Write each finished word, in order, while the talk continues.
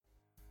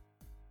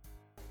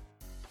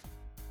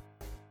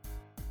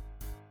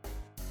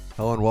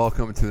Hello and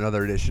welcome to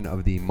another edition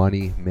of the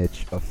Money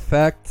Mitch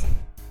Effect.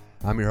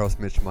 I'm your host,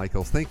 Mitch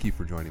Michaels. Thank you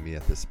for joining me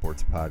at this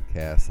sports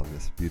podcast on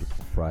this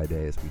beautiful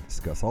Friday as we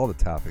discuss all the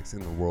topics in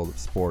the world of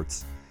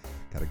sports.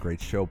 Got a great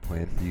show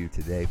planned for you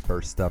today.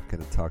 First up,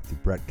 going to talk to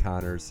Brett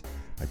Connors,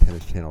 my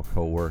Tennis Channel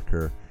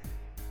co-worker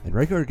and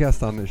regular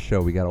guest on this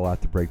show. We got a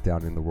lot to break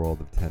down in the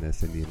world of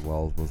tennis. Indian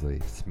Wells was a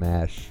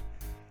smash.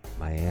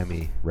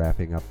 Miami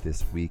wrapping up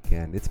this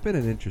weekend. It's been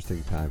an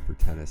interesting time for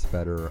tennis.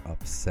 Federer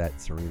upset.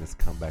 Serena's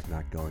comeback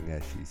not going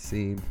as she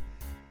seemed.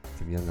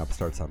 Some young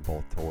upstarts on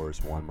both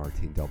tours. Juan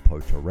Martín Del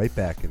Potro right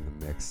back in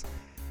the mix.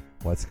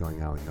 What's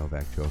going on with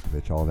Novak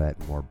Djokovic? All that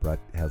and more. Brett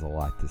has a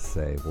lot to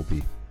say. We'll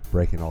be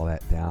breaking all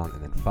that down.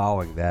 And then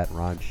following that,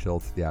 Ron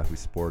Schultz, Yahoo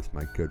Sports,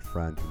 my good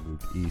friend who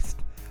moved east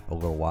a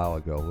little while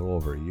ago, a little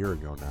over a year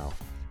ago now.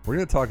 We're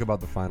going to talk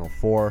about the Final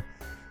Four,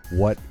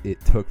 what it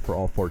took for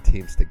all four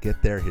teams to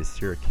get there, his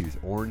Syracuse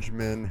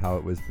Orangemen, how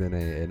it was been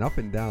an up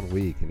and down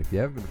week. And if you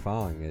haven't been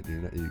following it,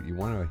 you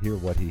want to hear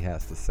what he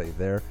has to say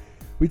there.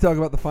 We talk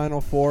about the Final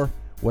Four,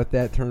 what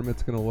that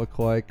tournament's going to look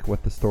like,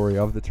 what the story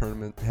of the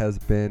tournament has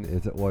been.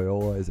 Is it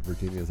Loyola? Is it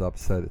Virginia's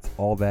upset? It's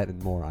all that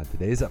and more on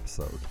today's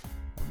episode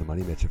of the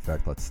Money Mitch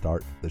Effect. Let's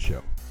start the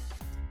show.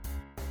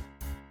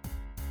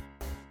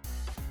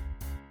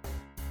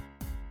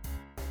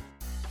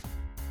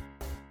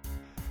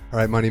 All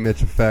right, Money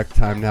Mitch Effect,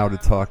 time now to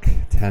talk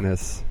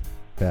tennis.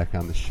 Back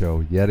on the show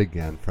yet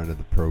again, friend of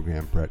the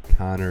program, Brett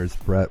Connors.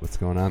 Brett, what's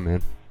going on,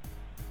 man?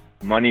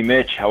 Money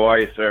Mitch, how are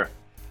you, sir?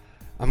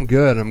 I'm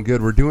good.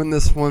 We're doing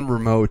this one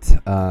remote,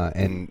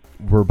 and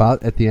we're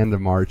about at the end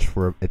of March.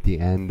 We're at the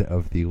end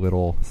of the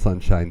Little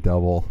Sunshine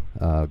Double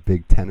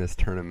big tennis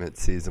tournament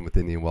season with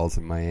Indian Wells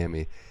in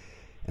Miami.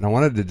 And I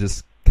wanted to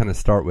just kind of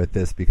start with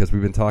this because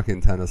we've been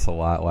talking tennis a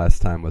lot.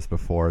 Last time was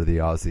before the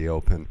Aussie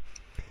Open.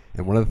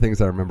 And one of the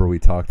things I remember we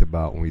talked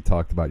about when we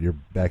talked about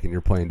back in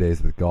your playing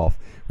days with golf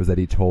was that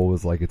each hole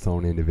was like its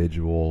own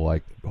individual,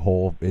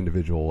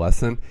 individual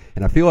lesson.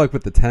 And I feel like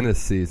with the tennis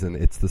season,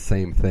 it's the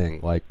same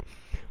thing. Like,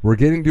 we're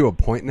getting to a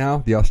point now.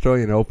 The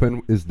Australian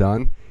Open is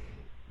done.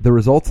 The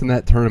results in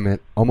that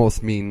tournament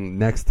almost mean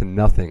next to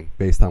nothing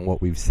based on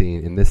what we've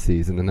seen in this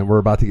season. And then we're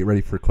about to get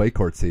ready for clay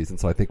court season.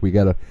 So I think we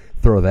got to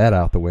throw that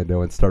out the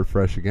window and start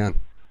fresh again.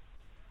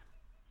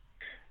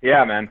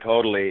 Yeah, man,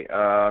 totally.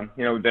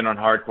 We've been on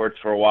hard courts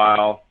for a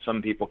while.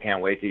 Some people can't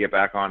wait to get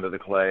back onto the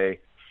clay.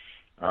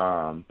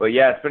 But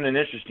yeah, it's been an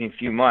interesting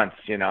few months.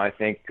 I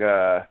think,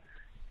 for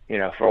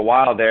a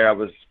while there, I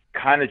was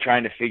kind of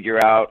trying to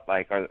figure out,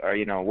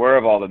 where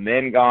have all the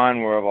men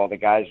gone? Where have all the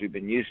guys we've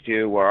been used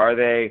to? Where are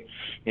they?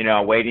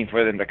 Waiting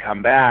for them to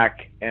come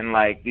back. And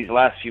these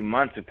last few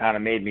months have kind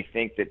of made me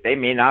think that they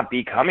may not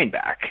be coming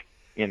back.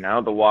 The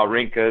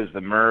Wawrinkas,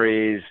 the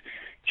Murrays,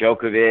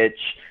 Djokovic.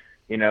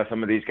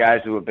 Some of these guys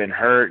who have been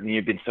hurt and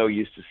you've been so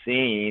used to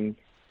seeing,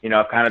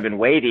 I've kind of been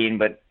waiting,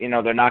 but,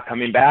 they're not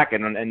coming back.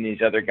 And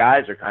these other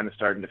guys are kind of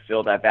starting to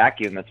fill that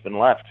vacuum that's been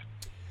left.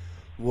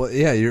 Well,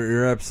 yeah,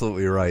 you're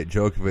absolutely right.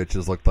 Djokovic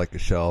has looked like a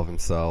shell of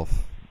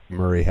himself.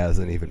 Murray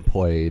hasn't even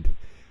played.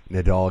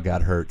 Nadal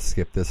got hurt,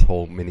 skipped this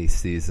whole mini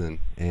season.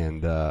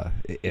 And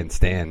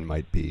Stan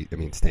might be,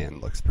 Stan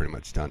looks pretty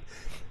much done.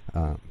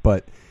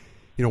 But,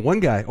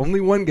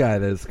 only one guy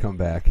that has come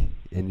back.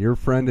 And your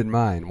friend and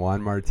mine,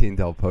 Juan Martín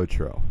Del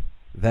Potro.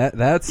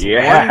 That's one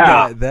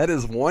guy. That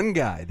is one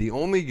guy, the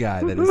only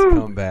guy that has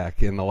come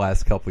back in the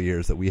last couple of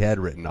years that we had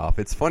written off.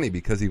 It's funny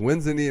because he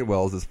wins Indian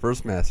Wells, his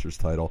first Masters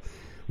title,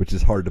 which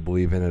is hard to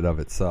believe in and of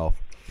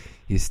itself.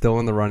 He's still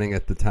in the running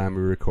at the time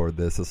we record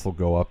this. This will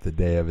go up the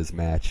day of his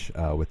match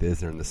with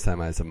Isner in the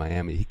semis of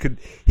Miami. He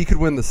could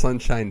win the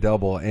Sunshine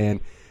Double, and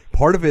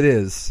part of it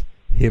is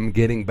him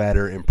getting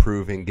better,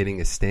 improving, getting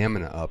his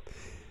stamina up.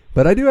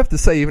 But I do have to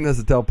say, even as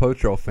a Del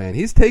Potro fan,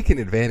 he's taking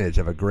advantage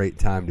of a great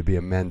time to be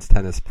a men's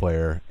tennis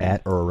player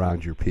at or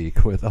around your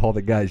peak with all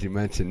the guys you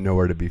mentioned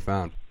nowhere to be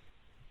found.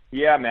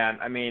 Yeah,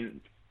 man.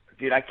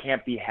 Dude, I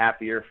can't be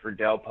happier for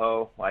Del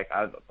Po.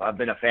 I've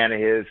been a fan of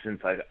his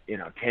since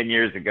 10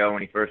 years ago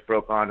when he first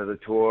broke onto the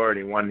tour and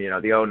he won, the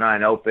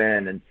 09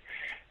 Open, and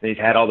he's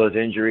had all those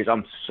injuries.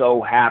 I'm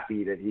so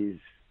happy that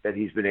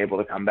he's been able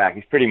to come back.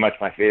 He's pretty much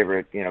my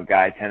favorite,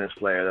 guy tennis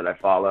player that I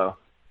follow.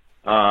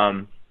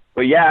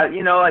 But yeah,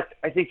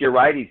 I think you're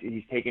right.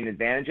 He's taking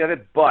advantage of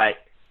it. But,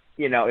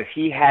 if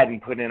he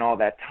hadn't put in all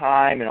that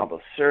time and all those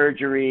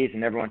surgeries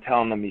and everyone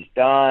telling him he's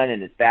done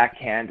and his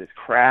backhand is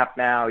crap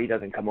now, he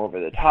doesn't come over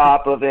the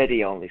top of it,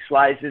 he only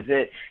slices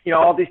it.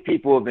 All these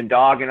people have been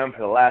dogging him for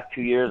the last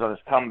 2 years on his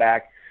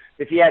comeback.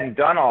 If he hadn't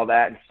done all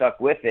that and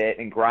stuck with it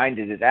and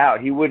grinded it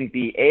out, he wouldn't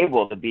be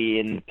able to be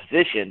in the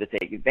position to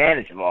take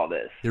advantage of all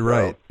this. You're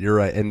right.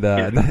 And,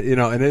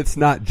 and it's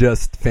not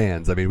just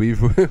fans. We've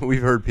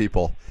heard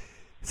people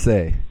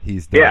say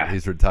he's done,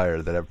 he's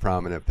retired, that have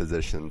prominent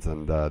positions,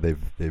 and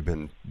they've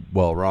been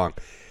well wrong.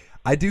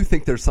 I do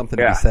think there's something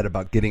to be said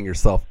about getting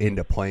yourself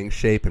into playing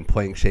shape and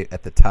playing shape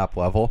at the top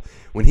level.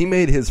 When he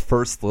made his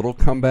first little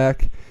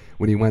comeback,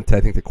 when he went to,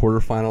 I think, the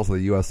quarterfinals of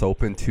the U.S.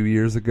 Open 2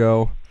 years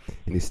ago,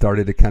 and he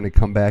started to kind of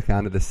come back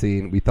onto the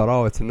scene. We thought,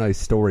 oh, it's a nice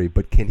story,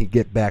 but can he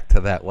get back to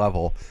that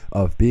level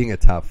of being a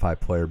top 5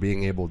 player,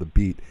 being able to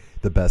beat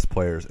the best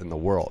players in the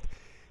world?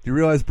 Do you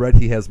realize, Brett,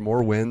 he has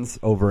more wins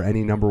over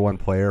any number 1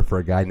 player for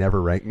a guy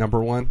never ranked number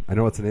 1? I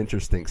know it's an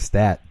interesting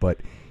stat, but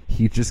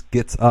he just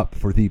gets up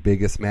for the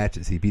biggest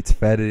matches. He beats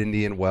Fed at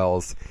Indian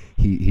Wells.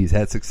 He's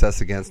had success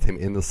against him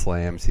in the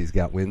slams. He's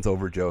got wins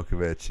over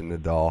Djokovic and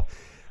Nadal.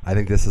 I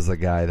think this is a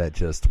guy that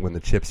just, when the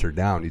chips are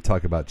down, you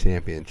talk about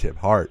championship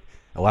heart,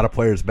 a lot of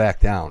players back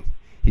down.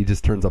 He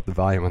just turns up the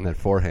volume on that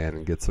forehand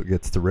and gets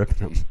to ripping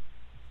them.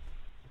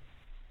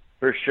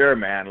 For sure,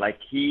 man. Like,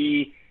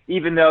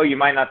 even though you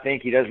might not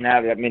think he doesn't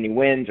have that many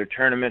wins or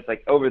tournaments,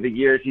 like over the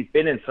years, he's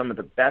been in some of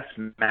the best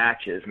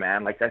matches,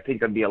 man. Like, I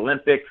think of the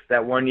Olympics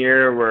that one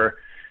year where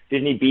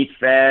didn't he beat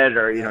Fed,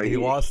 or he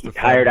lost to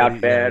tired out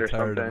Fed, yeah, or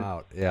something. Him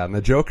out. Yeah, and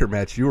the Joker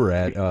match you were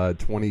at,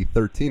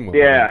 2013, when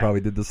yeah,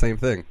 probably did the same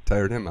thing,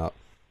 tired him out.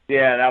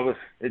 Yeah, that was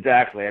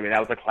exactly. I mean, that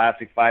was a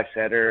classic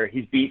 5-setter.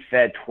 He's beat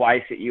Fed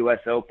twice at U.S.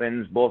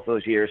 Opens. Both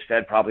those years,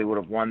 Fed probably would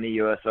have won the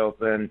U.S.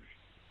 Open.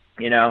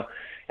 You know,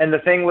 and the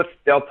thing with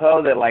Del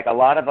Potro, that like a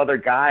lot of other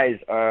guys,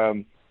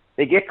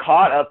 they get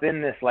caught up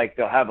in this, like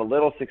they'll have a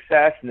little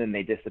success and then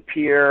they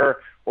disappear,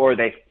 or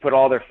they put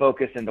all their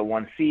focus into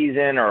one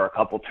season or a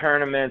couple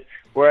tournaments.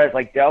 Whereas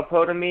like Del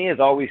Potro to me has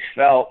always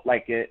felt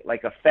like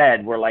a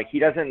Fed, where like he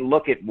doesn't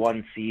look at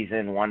one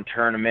season, one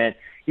tournament.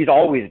 He's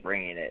always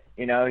bringing it.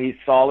 You know, he's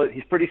solid.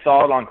 He's pretty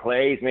solid on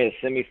clay. He's made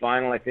a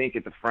semifinal, I think,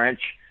 at the French.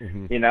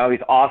 You know,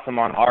 he's awesome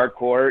on hard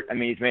court. I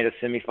mean, he's made a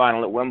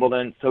semifinal at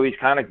Wimbledon. So he's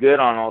kind of good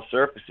on all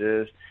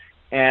surfaces.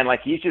 And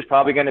like, he's just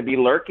probably going to be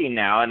lurking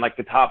now in like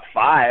the top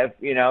 5,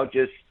 you know,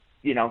 just,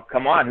 you know,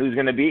 come on, who's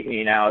going to beat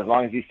me now? As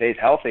long as he stays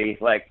healthy,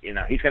 like, you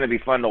know, he's going to be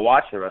fun to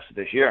watch the rest of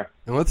this year.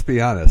 And let's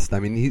be honest, I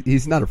mean,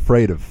 he's not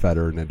afraid of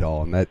Federer and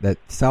Nadal, and that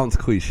sounds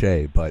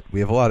cliche, but we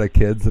have a lot of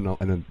kids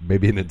and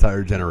maybe an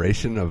entire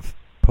generation of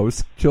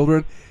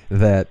post-children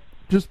that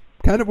just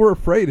kind of were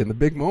afraid in the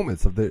big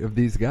moments of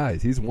these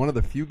guys. He's one of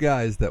the few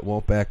guys that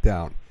won't back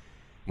down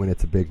when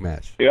it's a big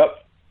match. Yep.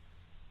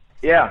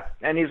 Yeah,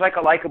 and he's like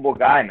a likable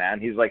guy, man.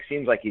 He's like,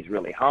 seems like he's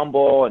really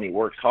humble, and he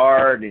works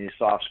hard, and he's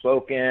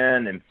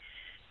soft-spoken,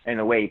 and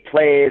the way he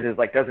plays is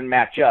like doesn't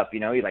match up. You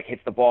know, he like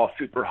hits the ball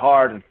super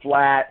hard and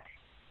flat.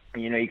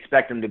 And, you know, you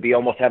expect him to be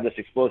almost have this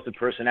explosive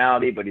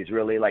personality, but he's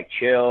really like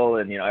chill,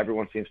 and you know,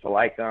 everyone seems to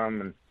like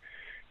him. And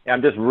yeah,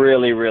 I'm just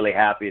really, really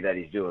happy that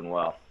he's doing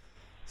well.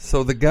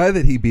 So the guy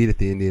that he beat at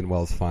the Indian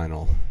Wells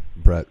final,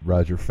 Brett,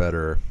 Roger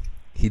Federer,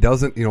 he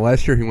doesn't, you know,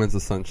 last year he wins the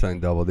Sunshine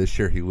Double. This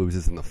year he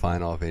loses in the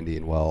final of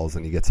Indian Wells,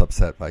 and he gets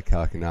upset by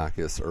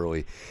Kokkinakis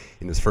early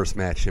in his first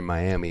match in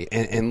Miami.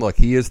 And look,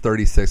 he is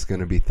 36,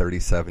 going to be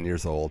 37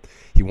 years old.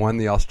 He won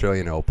the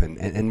Australian Open,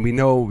 and we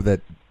know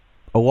that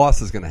a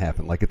loss is going to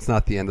happen. Like, it's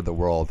not the end of the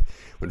world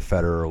when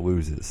Federer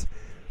loses.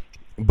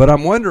 But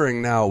I'm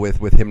wondering now,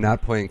 with him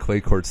not playing clay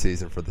court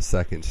season for the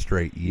second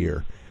straight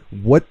year,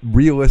 what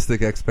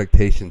realistic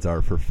expectations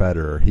are for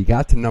Federer. He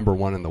got to number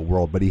 1 in the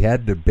world, but he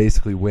had to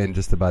basically win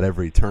just about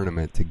every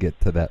tournament to get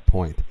to that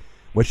point.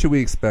 What should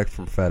we expect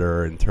from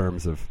Federer in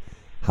terms of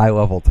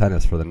high-level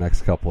tennis for the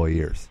next couple of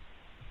years?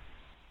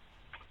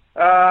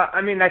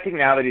 I mean, I think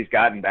now that he's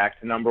gotten back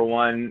to number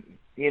 1,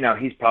 you know,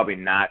 he's probably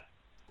not,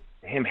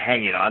 him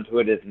hanging on to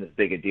it isn't as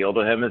big a deal to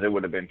him as it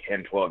would have been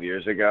 10, 12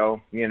 years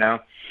ago, you know?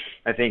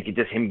 I think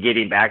just him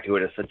getting back to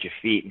it is such a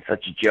feat and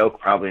such a joke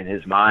probably in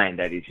his mind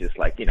that he's just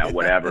like, you know,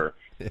 whatever.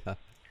 Yeah.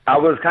 I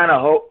was kind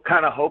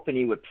of hoping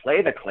he would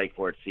play the clay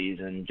court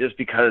season just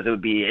because it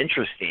would be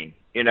interesting.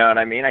 You know what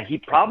I mean? He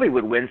probably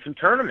would win some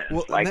tournaments.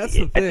 Well, like, that's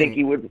the thing. I think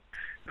he would.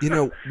 You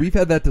know, we've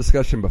had that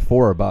discussion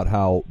before about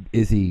how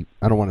is he,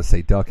 I don't want to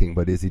say ducking,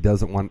 but does he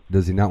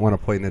not want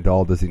to play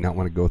Nadal? Does he not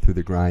want to go through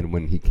the grind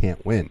when he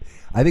can't win?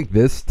 I think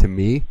this, to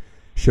me,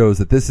 shows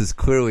that this is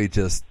clearly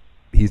just,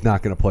 he's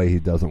not going to play. He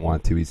doesn't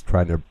want to. He's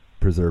trying to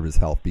preserve his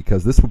health,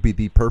 because this would be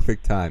the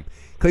perfect time.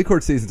 Clay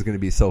court season is going to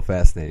be so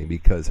fascinating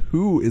because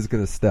who is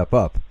going to step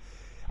up?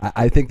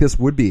 I think this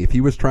would be, if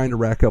he was trying to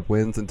rack up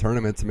wins in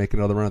tournaments and make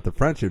another run at the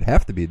French, it would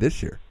have to be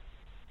this year.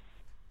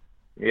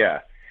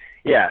 Yeah.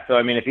 Yeah, so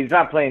I mean, if he's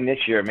not playing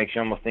this year, it makes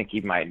you almost think he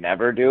might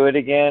never do it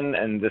again,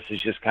 and this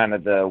is just kind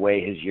of the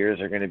way his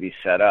years are going to be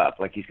set up.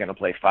 Like, he's going to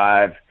play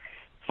five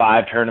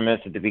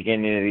tournaments at the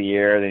beginning of the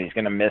year, then he's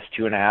going to miss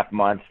 2.5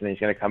 months, and then he's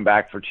going to come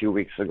back for 2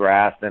 weeks of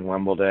grass, then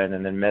Wimbledon,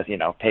 and then miss, you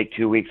know, take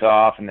 2 weeks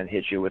off, and then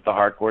hit you with the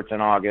hard courts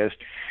in August.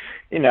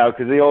 You know,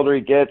 because the older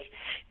he gets,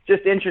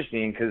 just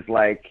interesting, because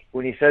like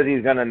when he says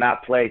he's going to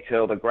not play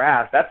till the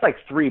grass, that's like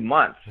 3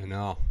 months. I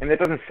know. And it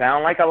doesn't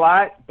sound like a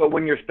lot, but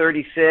when you're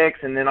 36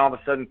 and then all of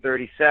a sudden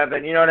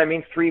 37, you know what I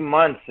mean? 3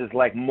 months is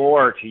like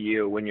more to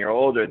you when you're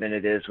older than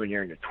it is when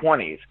you're in your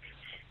 20s.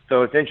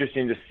 So it's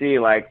interesting to see,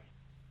 like,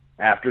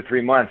 after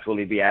 3 months, will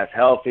he be as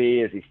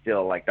healthy? Is he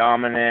still like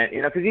dominant?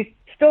 You know, because he's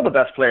still the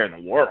best player in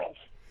the world.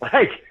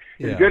 Like,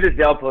 as good as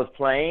Del Potro's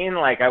playing,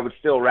 like, I would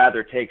still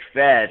rather take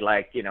Fed,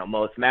 like, you know,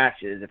 most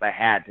matches if I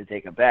had to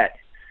take a bet.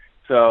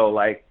 So,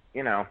 like,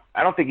 you know,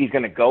 I don't think he's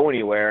going to go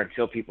anywhere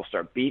until people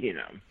start beating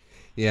him.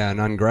 Yeah,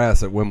 and on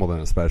grass at Wimbledon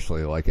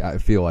especially, like I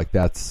feel like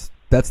that's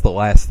the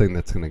last thing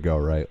that's going to go,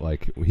 right?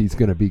 Like he's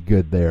going to be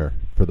good there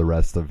for the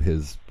rest of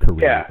his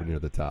career near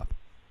the top.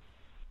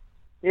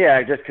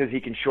 Yeah, just because he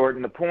can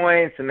shorten the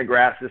points and the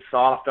grass is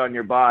soft on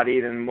your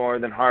body than more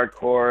than hard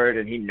court,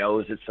 and he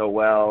knows it so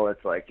well.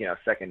 It's like,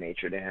 second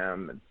nature to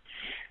him. And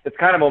it's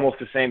kind of almost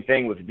the same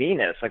thing with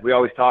Venus. Like we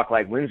always talk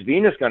like, when's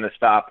Venus going to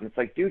stop? And it's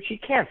like, dude, she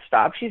can't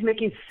stop. She's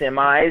making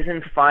semis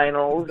and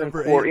finals and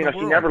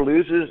she never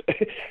loses.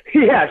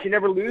 Yeah, she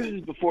never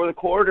loses before the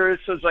quarters.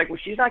 So it's like, well,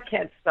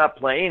 can't stop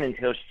playing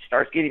until she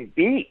starts getting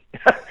beat.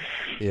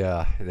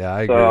 Yeah,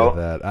 I agree with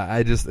that.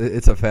 I just,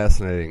 it's a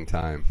fascinating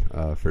time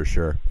for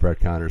sure.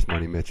 Brett Connors,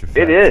 Money Mitch effect.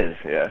 It is,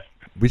 yeah.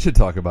 We should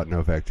talk about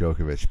Novak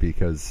Djokovic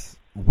because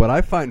what I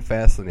find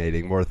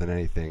fascinating more than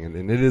anything,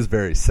 and it is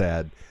very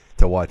sad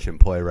to watch him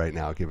play right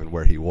now, given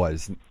where he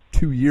was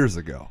 2 years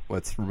ago.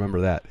 Let's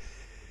remember that.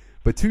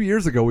 But 2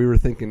 years ago, we were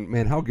thinking,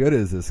 man, how good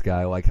is this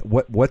guy? Like,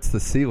 what's the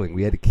ceiling?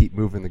 We had to keep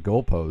moving the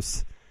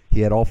goalposts.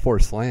 He had all 4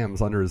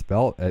 slams under his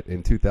belt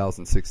in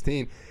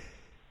 2016.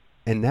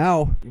 And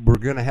now we're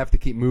going to have to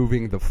keep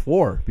moving the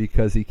floor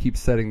because he keeps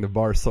setting the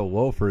bar so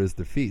low for his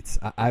defeats.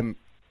 I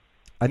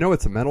know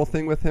it's a mental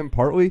thing with him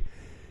partly,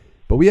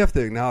 but we have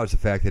to acknowledge the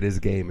fact that his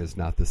game is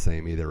not the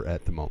same either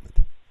at the moment.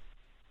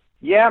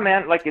 Yeah,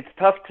 man, like it's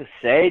tough to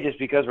say just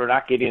because we're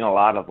not getting a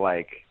lot of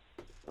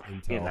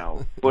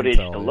footage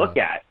to look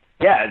at.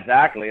 Yeah,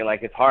 exactly.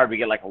 Like it's hard to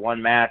get like a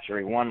one match, or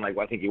he won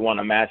I think he won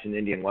a match in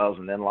Indian Wells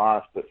and then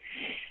lost. But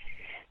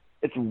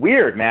it's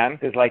weird, man,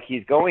 because like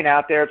he's going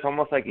out there, it's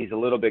almost like he's a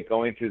little bit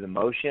going through the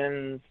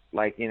motions,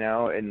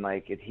 and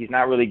like he's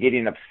not really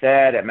getting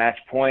upset at match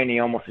point. He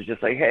almost is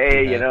just like,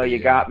 hey, you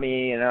got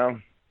me,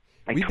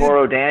 like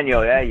Toro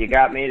Daniel, yeah, you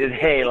got me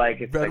today.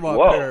 Like it's like,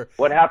 whoa,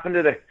 what happened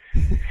to the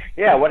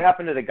what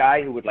happened to the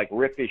guy who would like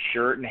rip his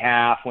shirt in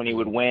half when he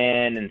would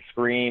win and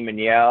scream and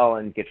yell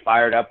and get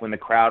fired up when the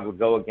crowd would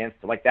go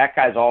against him? Like that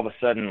guy's all of a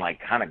sudden like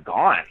kind of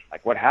gone.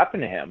 Like what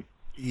happened to him?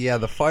 Yeah,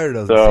 the fire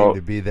doesn't seem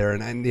to be there,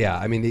 and yeah,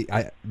 I mean,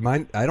 I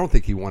don't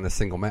think he won a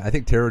single match. I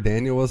think Taro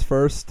Daniel was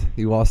first.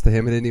 He lost to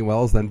him at Indian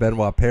Wells. Then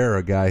Benoit Paire,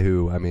 a guy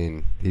who, I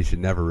mean, he should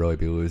never really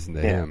be losing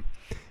to him.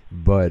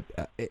 But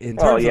in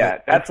terms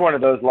of that's one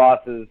of those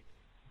losses.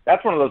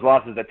 That's one of those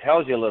losses that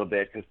tells you a little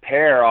bit, because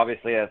Paire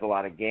obviously has a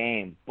lot of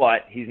game,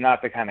 but he's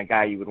not the kind of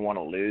guy you would want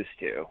to lose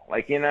to.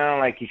 Like,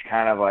 like he's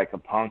kind of like a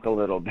punk a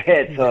little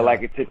bit. So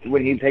like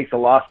when he takes a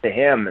loss to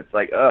him, it's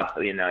like,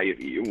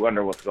 you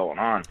wonder what's going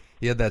on.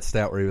 He had that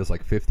stat where he was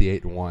like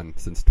 58-1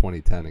 since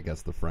 2010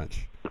 against the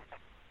French,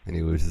 and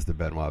he loses to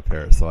Benoit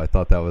Paire. So I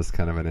thought that was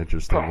kind of an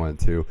interesting one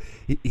too.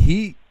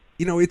 He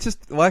it's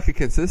just lack of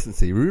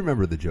consistency. We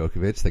remember the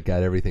Djokovic that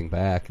got everything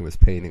back and was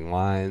painting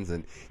lines,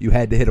 and you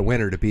had to hit a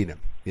winner to beat him.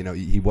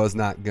 He was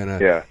not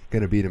gonna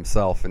beat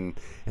himself, and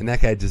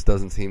that guy just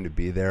doesn't seem to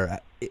be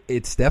there.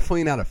 It's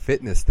definitely not a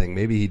fitness thing.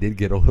 Maybe he did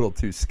get a little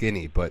too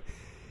skinny, but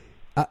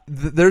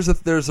there's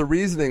a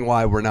reasoning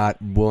why we're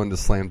not willing to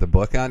slam the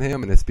book on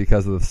him, and it's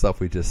because of the stuff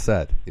we just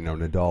said.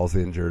 Nadal's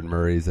injured,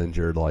 Murray's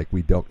injured. Like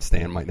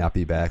Stan might not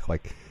be back.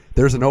 Like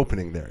there's an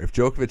opening there. If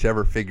Djokovic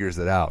ever figures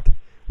it out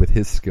with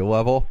his skill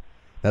level,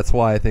 that's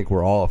why I think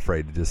we're all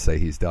afraid to just say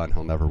he's done.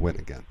 He'll never win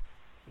again.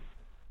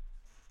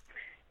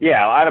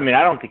 Yeah, I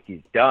don't think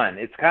he's done.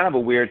 It's kind of a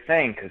weird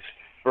thing because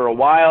for a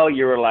while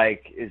you were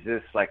like, is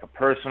this like a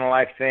personal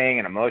life thing,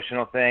 an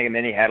emotional thing? And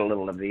then he had a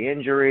little of the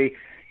injury.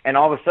 And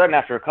all of a sudden,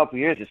 after a couple of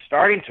years, it's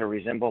starting to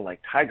resemble like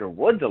Tiger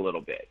Woods a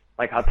little bit.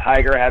 Like how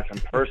Tiger had some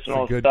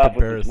personal stuff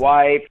with his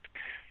wife,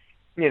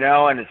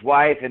 and his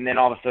wife, and then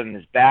all of a sudden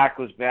his back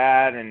was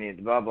bad, and he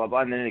blah blah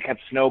blah, and then it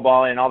kept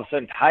snowballing, and all of a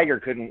sudden Tiger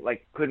couldn't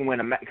win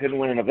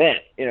an event,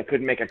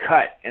 couldn't make a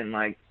cut,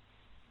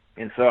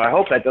 and so I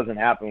hope that doesn't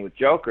happen with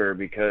Joker,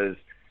 because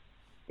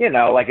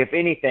like if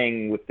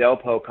anything with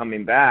Delpo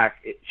coming back,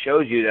 it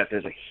shows you that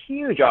there's a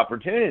huge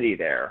opportunity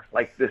there.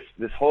 Like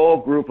this whole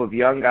group of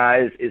young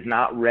guys is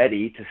not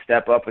ready to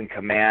step up and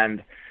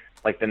command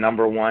like the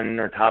number one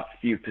or top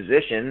few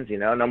positions.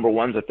 Number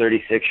one's a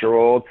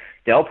 36-year-old.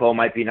 Delpo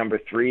might be number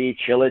 3.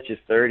 Cilic is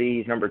 30.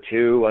 He's number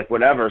 2, like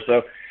whatever.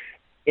 So,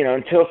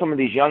 until some of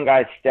these young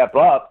guys step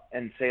up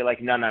and say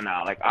like, no,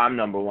 like I'm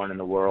number 1 in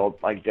the world,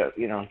 like,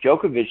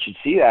 Djokovic should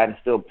see that and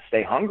still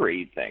stay hungry,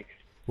 you'd think.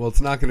 Well,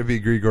 it's not going to be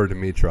Grigor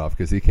Dimitrov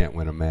because he can't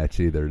win a match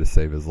either to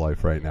save his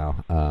life right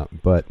now.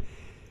 But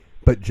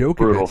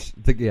Djokovic,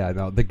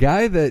 the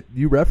guy that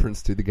you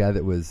referenced to, the guy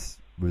that was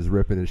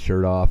ripping his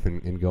shirt off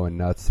and going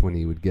nuts when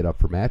he would get up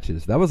for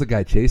matches, that was a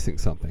guy chasing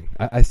something.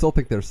 I still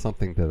think there's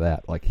something to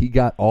that. Like he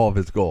got all of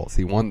his goals.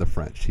 He won the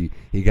French.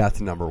 He got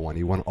to number 1.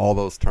 He won all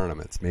those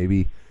tournaments.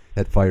 Maybe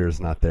that fire is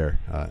not there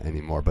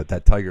anymore. But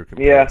that Tiger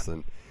comparison.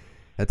 Yeah.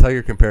 That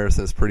Tiger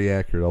comparison is pretty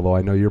accurate, although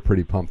I know you're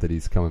pretty pumped that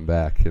he's coming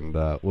back and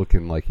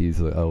looking like he's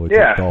a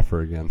legit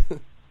golfer again.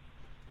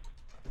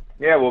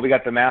 Yeah, well, we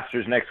got the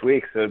Masters next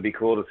week, so it'd be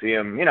cool to see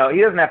him. He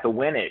doesn't have to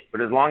win it,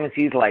 but as long as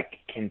he's, like,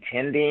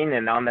 contending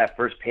and on that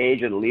first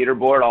page of the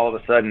leaderboard, all of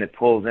a sudden it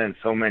pulls in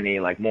so many,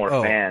 like, more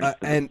fans to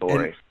the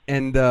story.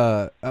 And,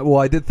 well,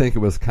 I did think it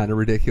was kind of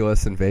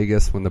ridiculous in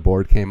Vegas when the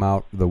board came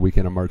out the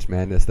weekend of March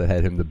Madness that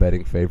had him the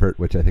betting favorite,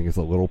 which I think is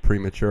a little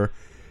premature.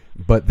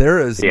 But there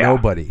is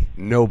nobody,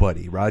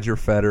 Roger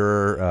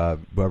Federer,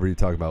 whoever you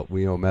talk about,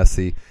 Leo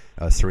Messi,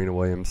 Serena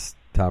Williams,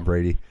 Tom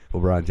Brady,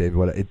 LeBron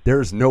James,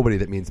 there's nobody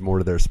that means more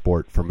to their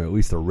sport from at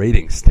least a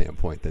rating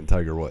standpoint than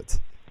Tiger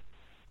Woods.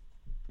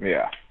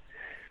 Yeah.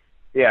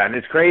 Yeah, and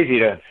it's crazy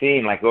to have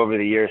seen, like, over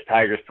the years,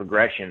 Tiger's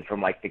progression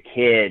from, like, the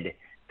kid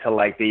to,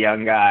 like, the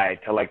young guy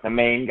to, like, the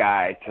main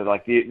guy to,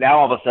 like, now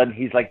all of a sudden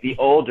he's, like, the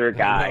older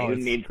guy who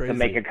needs to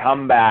make a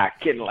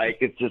comeback. And, like,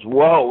 it's just,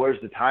 whoa, where's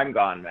the time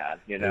gone, man?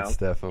 You know? It's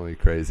definitely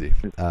crazy.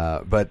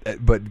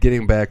 But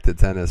getting back to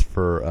tennis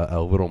for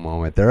a little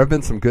moment, there have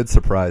been some good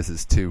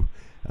surprises, too,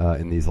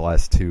 in this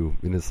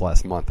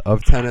last month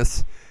of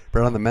tennis.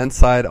 But on the men's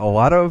side, a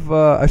lot of,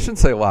 I shouldn't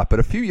say a lot, but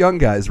a few young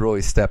guys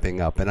really stepping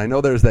up. And I know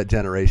there's that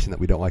generation that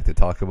we don't like to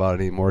talk about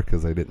anymore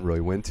because they didn't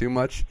really win too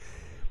much.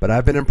 But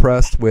I've been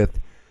impressed with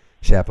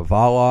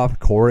Shapovalov,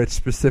 Coric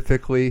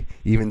specifically,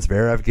 even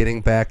Zverev getting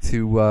back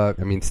to,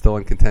 still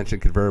in contention,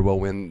 could very well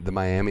win the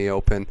Miami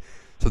Open.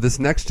 So this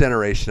next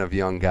generation of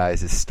young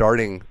guys is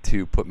starting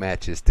to put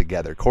matches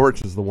together.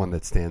 Coric is the one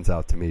that stands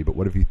out to me, but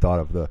what have you thought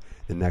of the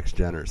next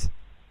geners?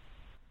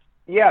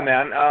 Yeah,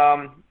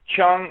 man.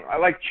 Chung, I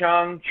like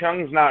Chung.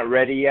 Chung's not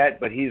ready yet,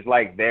 but he's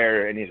like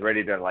there and he's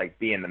ready to like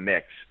be in the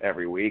mix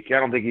every week. I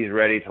don't think he's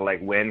ready to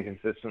like win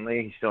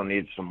consistently. He still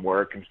needs some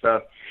work and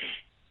stuff.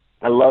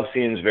 I love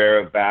seeing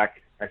Zverev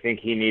back. I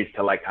think he needs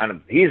to like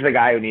he's the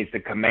guy who needs to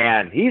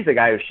command. He's the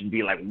guy who should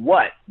be like,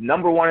 what?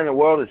 Number one in the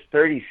world is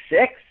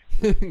 36?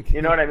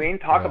 You know what I mean?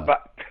 Talk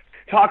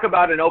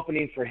about an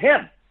opening for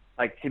him.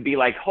 Like to be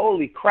like,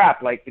 holy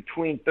crap, like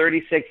between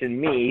 36 and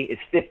me is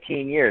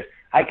 15 years.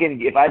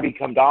 If I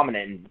become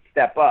dominant and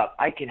step up,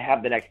 I can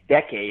have the next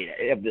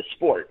decade of the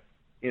sport.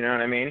 You know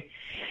what I mean?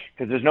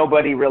 Because there's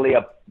nobody really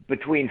up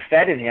between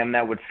Fed and him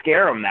that would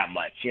scare him that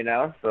much, you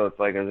know? So it's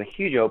like there's a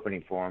huge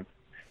opening for him.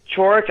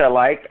 Coric, I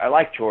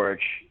like Coric.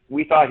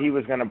 We thought he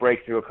was going to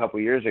break through a couple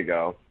years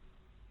ago,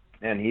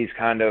 and he's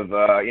kind of,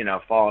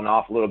 fallen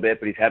off a little bit,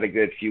 but he's had a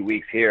good few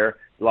weeks here.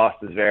 Lost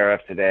to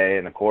Zverev today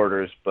in the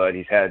quarters, but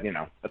he's had,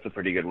 that's a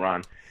pretty good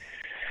run.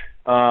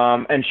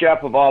 And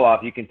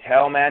Shapovalov, you can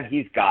tell, man,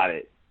 he's got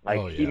it.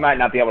 He might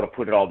not be able to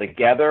put it all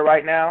together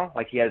right now.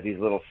 Like he has these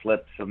little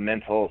slips of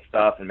mental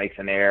stuff and makes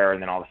an error,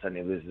 and then all of a sudden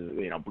he loses,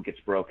 gets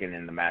broken,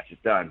 and the match is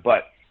done.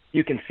 But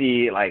you can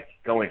see, like,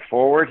 going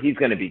forward, he's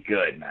going to be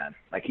good, man.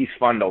 Like, he's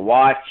fun to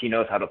watch. He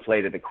knows how to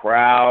play to the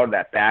crowd.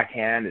 That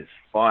backhand is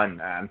fun,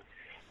 man.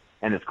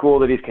 And it's cool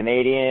that he's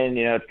Canadian.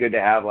 It's good to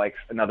have, like,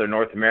 another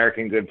North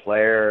American good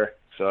player.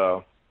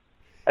 So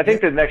I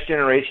think the next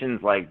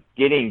generation's, like,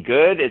 getting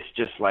good. It's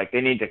just, like,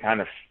 they need to kind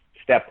of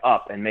step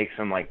up and make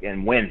some, like,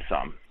 and win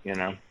some,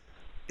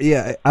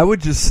 Yeah, I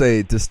would just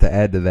say, just to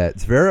add to that,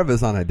 Zverev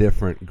is on a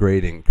different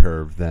grading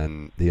curve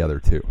than the other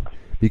two.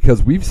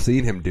 Because we've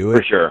seen him do it.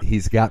 For sure.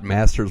 He's got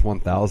Masters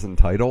 1000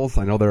 titles.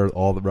 I know they're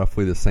all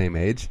roughly the same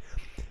age.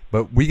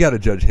 But we got to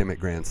judge him at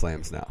Grand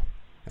Slams now.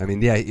 I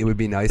mean, yeah, it would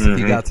be nice if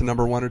he got to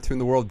number 1 or 2 in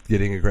the world.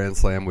 Getting a Grand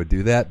Slam would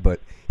do that. But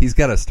he's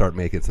got to start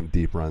making some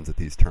deep runs at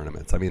these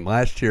tournaments. I mean,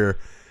 last year,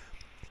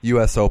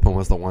 U.S. Open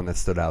was the one that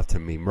stood out to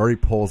me. Murray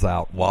pulls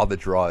out while the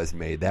draw is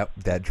made.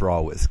 That draw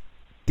was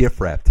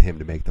gift-wrapped to him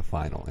to make the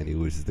final. And he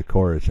loses to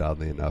Coric,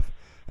 oddly enough,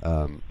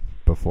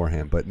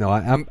 beforehand. But no,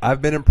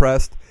 I've been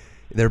impressed.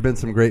 There have been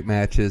some great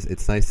matches.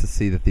 It's nice to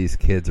see that these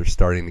kids are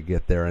starting to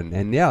get there.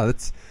 And yeah,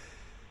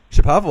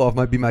 Shapovalov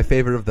might be my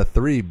favorite of the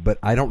three, but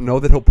I don't know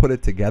that he'll put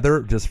it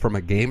together just from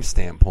a game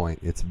standpoint.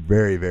 It's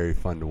very, very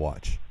fun to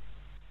watch.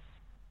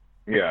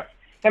 Yeah.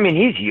 I mean,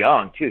 he's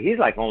young, too. He's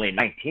like only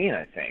 19,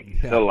 I think.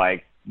 Yeah. So,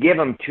 like, give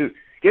him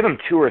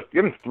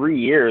 3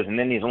 years, and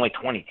then he's only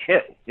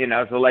 22,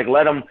 So, like,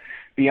 let him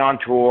be on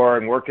tour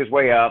and work his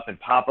way up and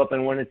pop up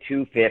and win a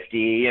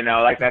 250,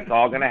 like that's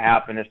all going to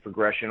happen. His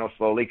progression will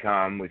slowly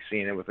come. We've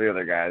seen it with the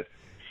other guys.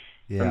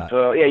 Yeah. And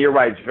so, yeah, you're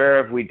right.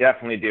 Zverev, we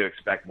definitely do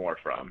expect more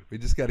from. We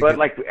just got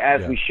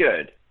to we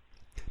should.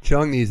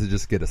 Chung needs to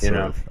just get a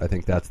serve. I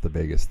think that's the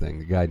biggest thing.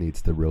 The guy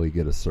needs to really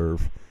get a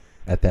serve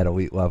at that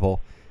elite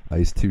level.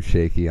 He's too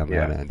shaky on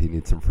that end. He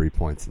needs some free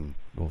points, and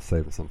we'll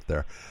save him something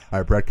there. All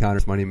right, Brett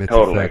Connors, Money Mitch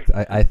Effect.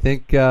 I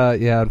think, I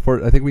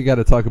think we got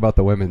to talk about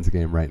the women's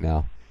game right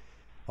now.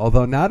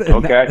 Although not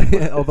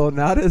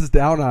as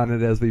down on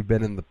it as we've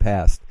been in the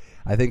past.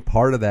 I think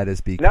part of that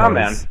is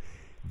because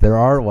there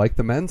are, like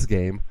the men's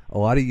game, a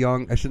lot of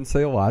young, I shouldn't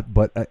say a lot,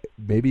 but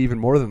maybe even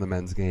more than the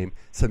men's game,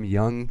 some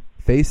young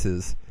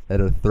faces that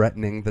are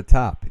threatening the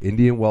top.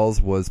 Indian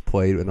Wells was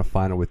played in a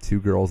final with 2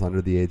 girls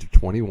under the age of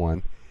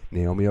 21,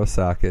 Naomi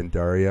Osaka and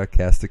Daria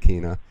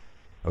Kasatkina.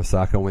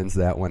 Osaka wins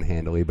that one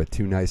handily, but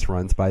 2 nice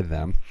runs by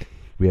them.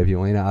 We have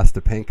Yelena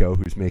Ostapenko,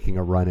 who's making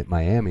a run at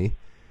Miami.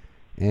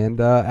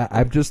 And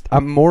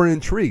I'm more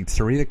intrigued.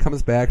 Serena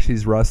comes back.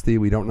 She's rusty.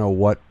 We don't know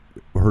what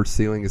her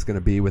ceiling is going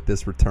to be with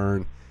this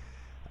return.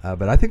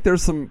 But I think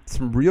there's some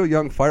real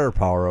young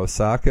firepower.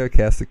 Osaka,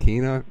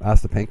 Kasatkina,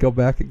 Ostapenko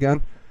back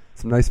again.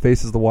 Some nice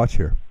faces to watch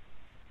here.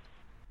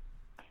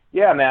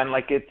 Yeah, man.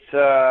 Like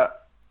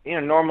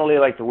normally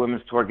like the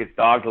women's tour gets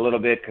dogged a little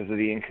bit because of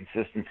the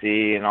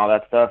inconsistency and all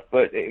that stuff.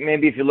 But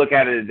maybe if you look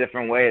at it a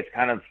different way, it's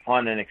kind of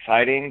fun and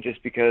exciting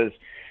just because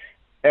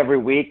every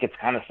week it's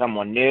kind of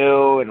someone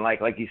new. And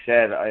like you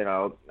said,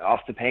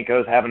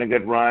 Ostapenko's having a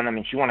good run. I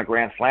mean, she won a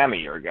Grand Slam a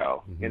year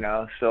ago,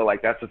 so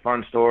like that's a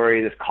fun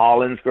story. This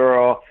Collins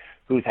girl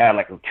who's had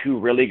like 2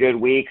 really good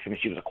weeks. I mean,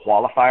 she was a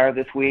qualifier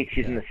this week.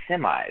 She's in the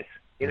semis.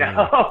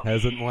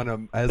 Hasn't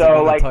won a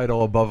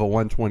title above a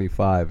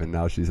 125, and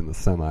now she's in the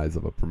semis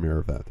of a premier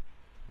event.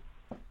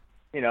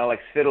 Like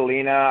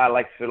Svitolina, I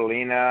like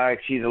Svitolina.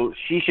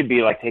 She should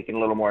be like taking a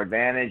little more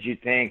advantage,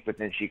 you'd think, but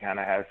then she kind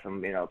of has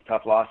some,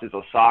 tough losses.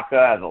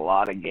 Osaka has a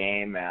lot of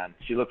game, man.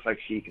 She looks like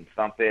she can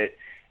thump it,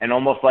 and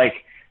almost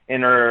like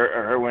in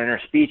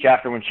her speech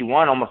after when she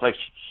won, almost like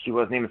she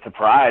wasn't even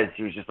surprised.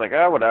 She was just like,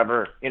 oh,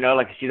 whatever,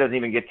 like she doesn't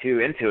even get too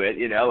into it,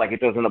 like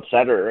it doesn't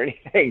upset her or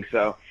anything.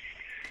 So,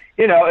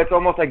 it's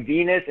almost like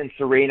Venus and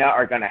Serena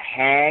are going to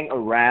hang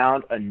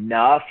around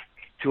enough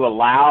to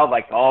allow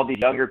like all these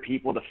younger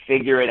people to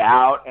figure it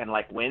out and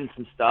like win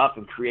some stuff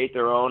and create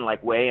their own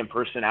like way and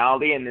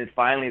personality. And then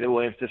finally the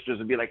Williams sisters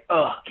will be like,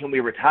 oh, can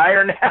we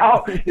retire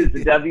now? Is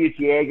the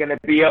WTA going to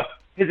be,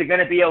 is it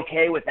going to be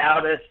okay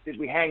without us? Did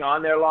we hang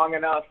on there long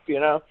enough?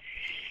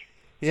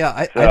 Yeah,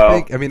 I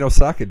think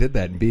Osaka did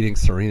that in beating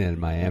Serena in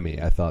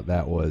Miami. I thought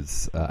that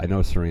was, I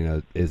know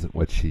Serena isn't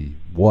what she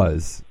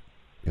was,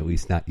 at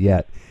least not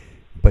yet,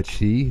 but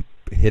she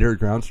hit her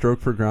ground stroke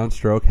for ground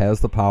stroke, has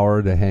the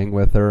power to hang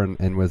with her,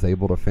 and was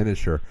able to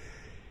finish her.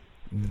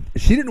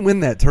 She didn't win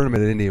that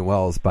tournament at Indian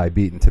Wells by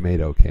beating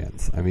tomato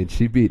cans. I mean,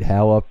 she beat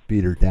Halep,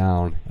 beat her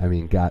down. I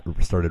mean,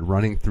 started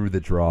running through the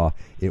draw.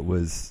 It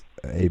was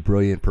a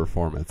brilliant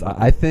performance.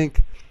 I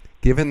think,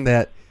 given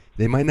that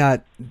they might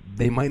not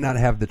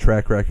have the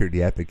track record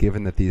yet, but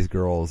given that these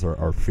girls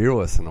are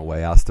fearless in a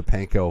way,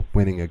 Ostapenko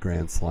winning a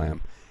Grand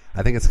Slam,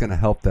 I think it's going to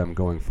help them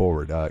going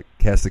forward.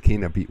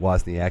 Kasatkina beat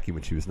Wozniacki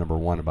when she was number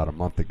 1 about a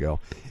month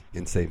ago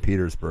in St.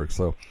 Petersburg.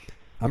 So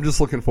I'm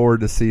just looking forward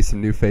to see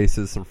some new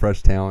faces, some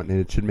fresh talent, and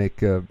it should make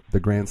the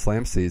Grand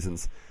Slam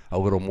seasons a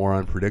little more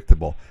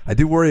unpredictable. I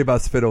do worry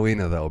about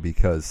Svitolina, though,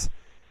 because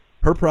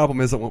her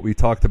problem isn't what we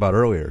talked about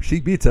earlier. She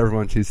beats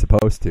everyone she's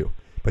supposed to,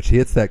 but she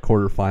hits that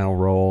quarterfinal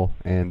roll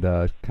and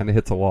kind of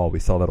hits a wall. We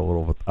saw that a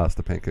little with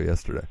Ostapenko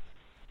yesterday.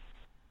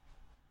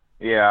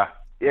 Yeah.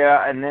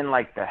 Yeah, and then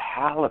like the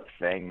Halep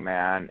thing,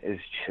 man, is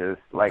just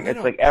like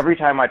it's like every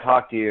time I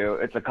talk to you,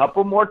 it's a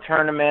couple more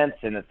tournaments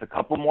and it's a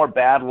couple more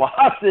bad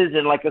losses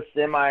and like a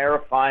semi or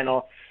a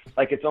final.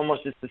 Like it's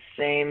almost just the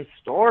same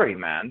story,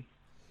 man.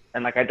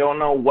 And like I don't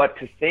know what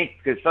to think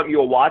because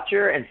you'll watch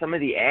her and some of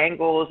the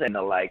angles and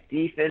the like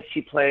defense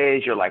she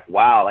plays, you're like,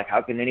 wow, like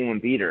how can anyone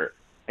beat her?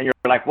 And you're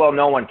like, well,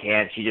 no one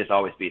can. She just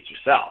always beats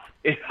herself,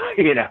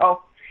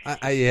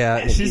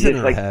 Yeah, she's in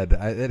her head.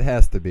 It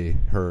has to be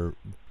her.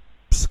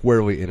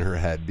 Squarely in her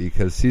head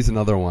because she's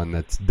another one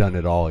that's done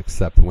it all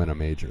except win a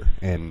major.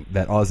 And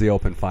that Aussie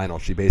Open final,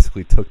 she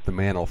basically took the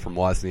mantle from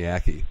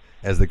Wozniacki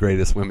as the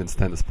greatest women's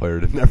tennis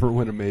player to never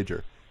win a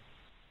major.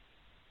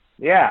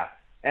 Yeah,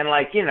 and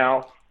like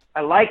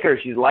I like her.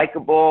 She's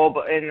likable,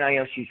 but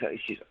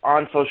she's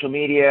on social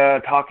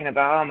media talking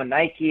about I'm a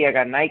Nike. I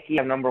got Nike.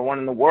 I'm number 1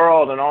 in the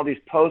world, and all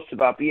these posts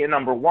about being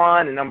number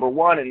 1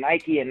 and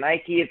Nike and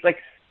Nike. It's like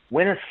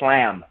win a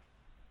slam.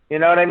 You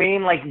know what I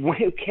mean? Like,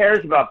 who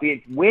cares about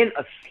win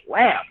a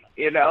slam?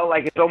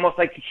 Like it's almost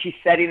like she's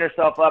setting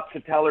herself up to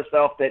tell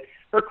herself that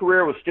her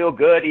career was still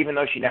good, even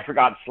though she never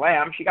got a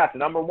slam. She got to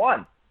number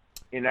 1,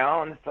 and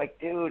it's like,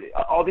 dude,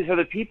 all these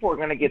other people are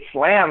going to get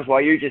slams while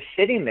you're just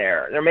sitting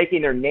there. They're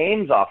making their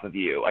names off of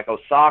you. Like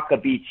Osaka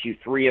beats you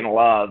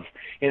 3-love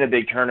in a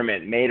big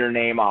tournament, made her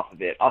name off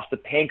of it.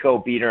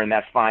 Ostapenko beat her in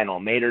that final,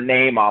 made her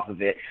name off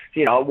of it.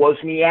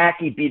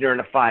 Wozniacki beat her in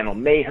the final,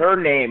 made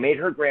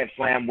her Grand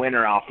Slam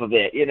winner off of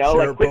it.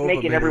 Like quit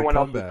making everyone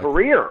else's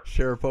career.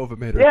 Sharapova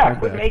made her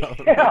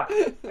comeback.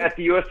 At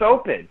the U.S.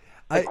 Open.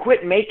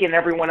 Quit making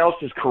everyone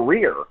else's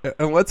career.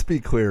 And let's be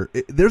clear,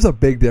 there's a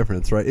big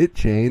difference, right? It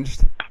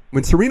changed.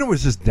 When Serena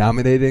was just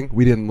dominating,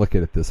 we didn't look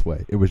at it this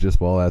way. It was just,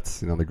 well,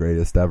 that's the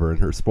greatest ever in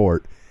her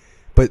sport.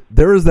 But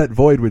there was that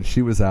void when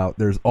she was out.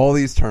 There's all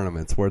these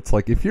tournaments where it's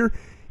like if you're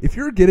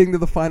getting to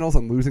the finals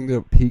and losing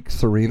to peak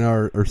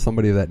Serena or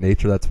somebody of that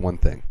nature, that's one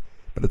thing.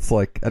 But it's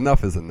like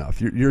enough is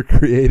enough. You're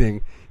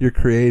creating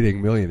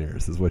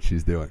millionaires is what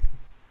she's doing.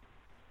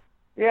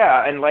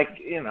 Yeah, and like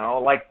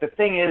the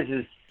thing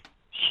is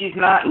she's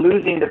not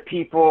losing to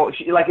people.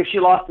 If she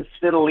lost to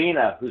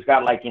Svitolina, who's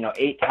got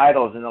 8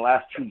 titles in the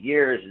last 2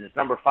 years and is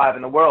number 5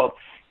 in the world,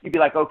 you'd be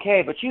like,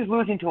 okay, but she's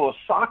losing to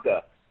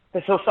Osaka.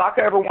 Has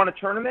Osaka ever won a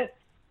tournament?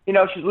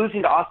 She's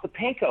losing to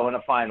Ostapenko in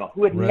a final,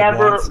 who had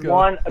never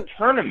won a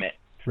tournament.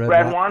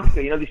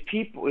 Radwanska, these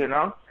people,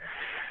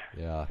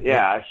 Yeah.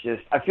 Yeah, it's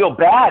just I feel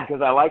bad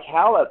because I like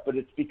Halep, but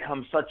it's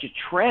become such a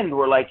trend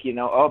where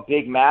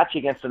big match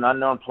against an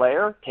unknown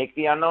player, take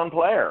the unknown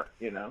player,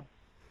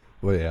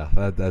 Well,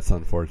 yeah, that's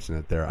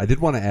unfortunate there. I did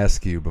want to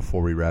ask you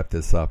before we wrap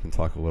this up and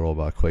talk a little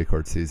about clay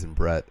court season,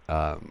 Brett.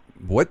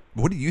 What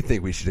do you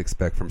think we should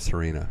expect from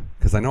Serena?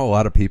 Because I know a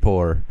lot of people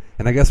are,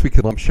 and I guess we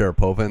could lump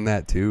Sharapova in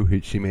that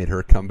too. She made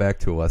her comeback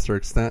to a lesser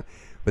extent,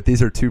 but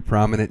these are two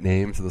prominent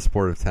names in the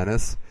sport of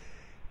tennis.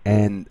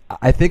 And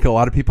I think a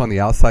lot of people on the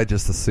outside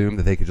just assume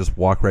that they could just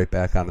walk right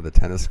back onto the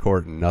tennis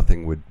court and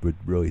nothing would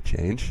really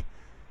change.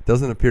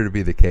 Doesn't appear to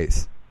be the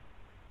case.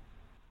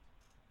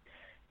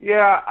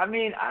 Yeah, I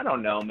mean, I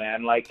don't know,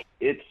 man. Like,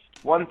 it's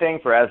one thing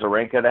for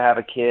Azarenka to have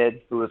a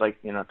kid who was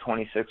like,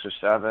 26 or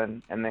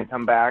 7 and then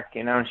come back,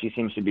 and she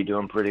seems to be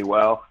doing pretty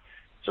well.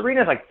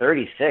 Serena's like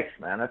 36,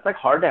 man. It's like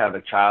hard to have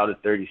a child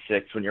at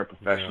 36 when you're a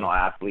professional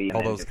athlete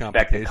and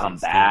expect to come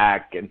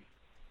back. And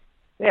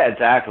yeah,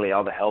 exactly.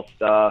 All the health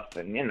stuff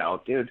and,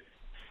 dude,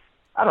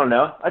 I don't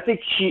know. I think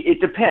it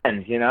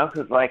depends,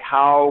 because like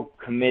how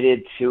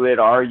committed to it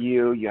are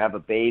you? You have a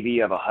baby,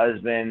 you have a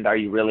husband. Are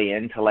you really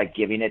into like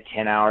giving it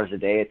 10 hours a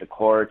day at the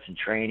courts and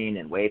training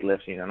and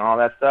weightlifting and all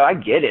that stuff? I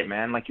get it,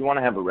 man. Like you want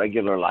to have a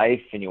regular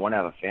life and you want to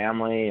have a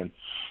family.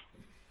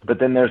 But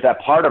then there's that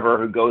part of her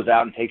who goes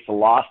out and takes a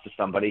loss to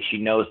somebody she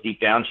knows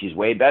deep down she's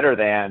way better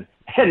than.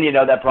 And,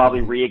 that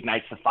probably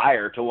reignites the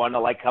fire to want to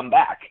like come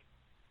back.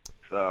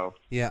 So,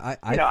 yeah,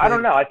 I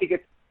don't know. I think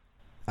it's,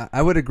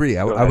 I would agree.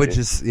 I would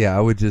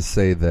just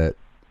say that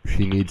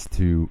she needs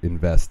to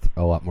invest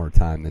a lot more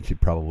time than she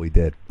probably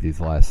did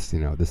this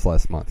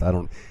last month. I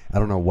don't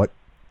know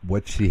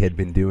what she had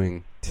been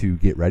doing to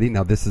get ready.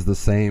 Now this is the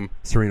same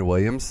Serena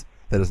Williams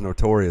that is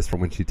notorious for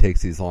when she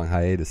takes these long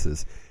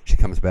hiatuses. She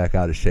comes back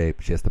out of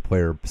shape. She has to play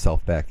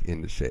herself back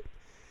into shape.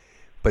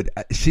 But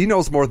she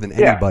knows more than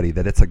anybody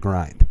that it's a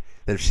grind.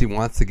 That if she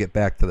wants to get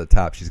back to the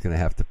top, she's going to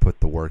have to put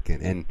the work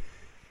in. And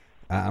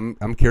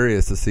I'm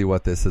curious to see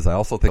what this is. I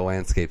also think the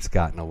landscape's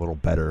gotten a little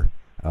better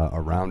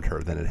around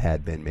her than it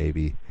had been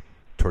maybe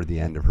toward the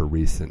end of her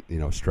recent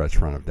stretch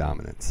run of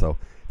dominance. So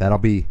that'll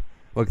be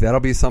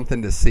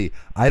something to see.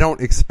 I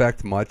don't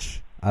expect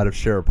much out of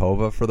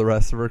Sharapova for the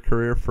rest of her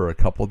career for a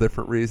couple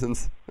different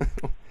reasons.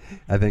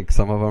 I think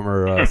some of them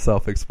are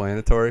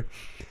self-explanatory.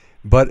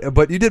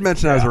 But you did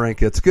mention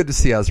Azarenka. It's good to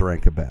see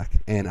Azarenka back,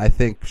 and I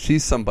think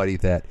she's somebody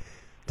that.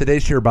 Today,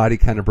 her body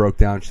kind of broke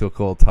down. She looked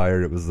a little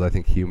tired. It was, I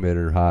think, humid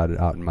or hot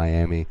out in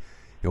Miami.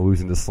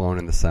 Losing to Sloane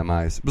in the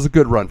semis. It was a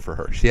good run for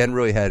her. She hadn't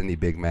really had any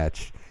big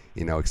match,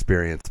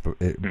 experience,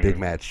 big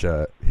match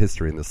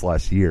history in this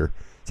last year.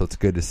 So it's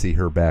good to see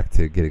her back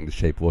to getting to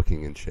shape,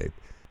 looking in shape.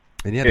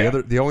 And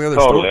the only other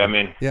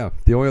story.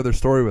 The only other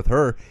story with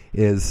her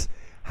is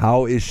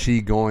how is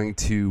she going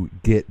to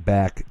get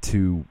back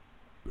to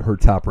her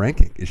top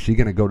ranking? Is she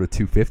going to go to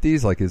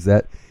 250s? Like, is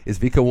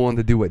Vika willing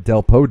to do what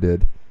Del Po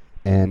did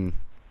and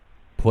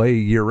play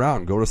year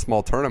round, go to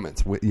small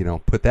tournaments,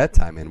 put that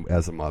time in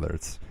as a mother?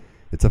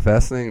 It's a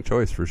fascinating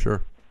choice for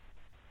sure.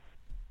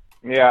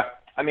 Yeah,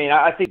 I mean,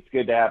 I think it's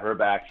good to have her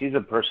back. She's a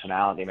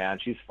personality, man.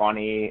 She's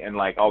funny and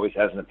like always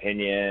has an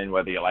opinion,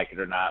 whether you like it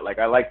or not. Like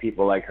I like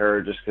people like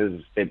her just because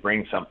they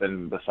bring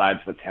something besides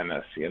the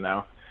tennis,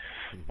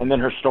 And then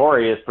her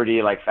story is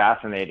pretty like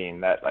fascinating.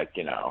 That like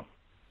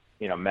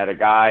met a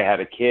guy, had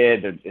a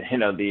kid,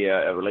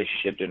 the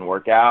relationship didn't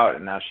work out,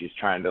 and now she's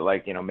trying to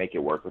like make it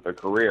work with her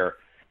career.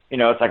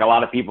 It's like a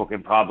lot of people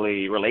can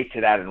probably relate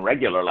to that in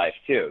regular life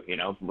too.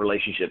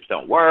 Relationships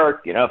don't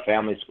work,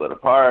 families split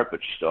apart, but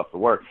you still have to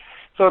work.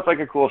 So it's like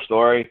a cool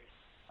story.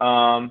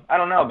 I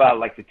don't know about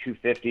like the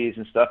 250s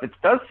and stuff. It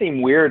does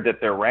seem weird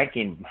that they're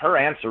ranking her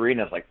and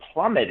Serena's like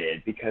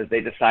plummeted because they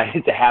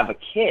decided to have a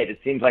kid. It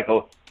seems like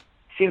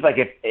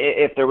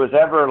if there was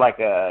ever like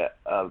an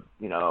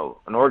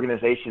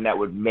organization that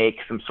would make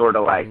some sort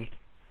of like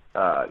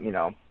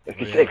if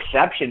it's an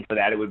exception for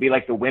that, it would be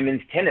like the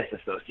Women's Tennis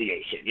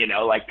Association.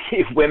 Like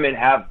if women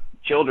have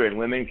children,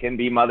 women can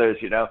be mothers.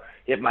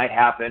 It might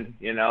happen.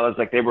 It's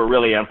like they were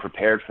really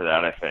unprepared for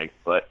that, I think.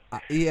 But I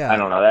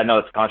don't know. I know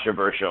it's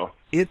controversial.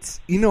 It's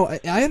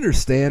I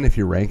understand if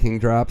your ranking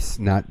drops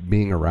not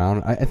being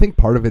around. I think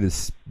part of it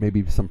is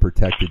maybe some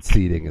protected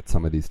seating at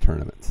some of these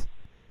tournaments.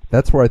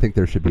 That's where I think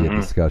there should be a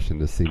discussion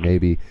to see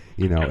maybe,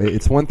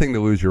 it's one thing to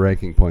lose your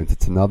ranking points.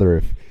 It's another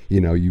if,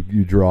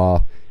 you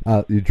draw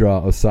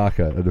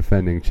Osaka, a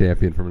defending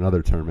champion, from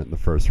another tournament in the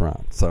first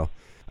round. So,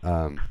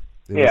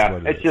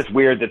 it's just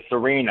weird that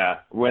Serena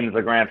wins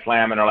the Grand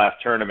Slam in her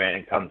last tournament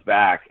and comes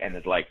back and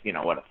is like,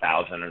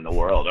 1,000 in the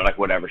world or like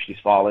whatever she's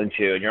fallen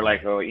to. And you're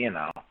like,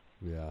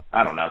 yeah.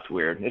 I don't know. It's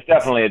weird. It's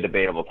definitely a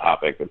debatable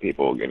topic that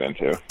people will get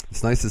into.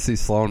 It's nice to see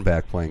Sloane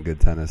back playing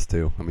good tennis,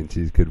 too. I mean,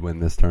 she could win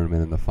this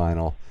tournament in the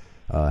final.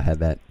 Had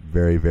that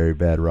very, very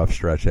bad rough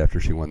stretch after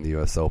she won the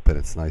U.S. Open.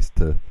 It's nice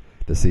to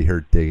see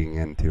her digging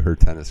into her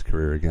tennis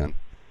career again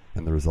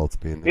and the results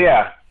being there.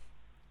 Yeah.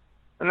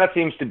 And that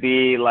seems to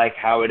be like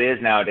how it is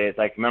nowadays.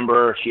 Like,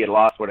 remember, she had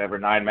lost 9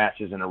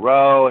 matches in a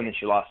row, and then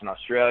she lost in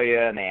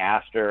Australia, and they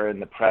asked her in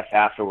the press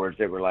afterwards,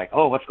 they were like,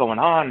 oh, what's going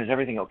on? Is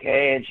everything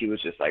okay? And she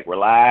was just like,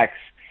 relax,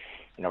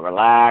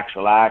 relax,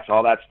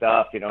 all that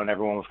stuff, and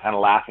everyone was kind of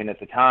laughing at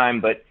the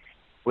time. But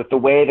with the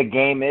way the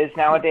game is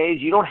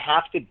nowadays, you don't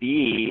have to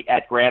be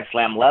at Grand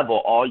Slam level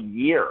all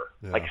year.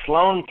 Yeah. Like,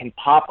 Sloane can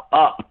pop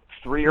up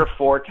 3 or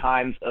 4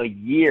 times a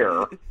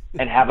year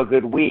and have a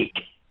good week.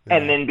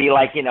 and then be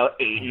like, 8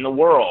 in the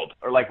world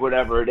or like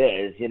whatever it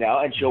is,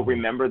 and she'll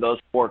remember those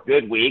 4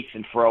 good weeks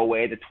and throw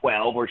away the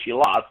 12 where she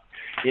lost,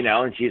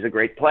 and she's a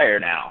great player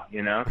now,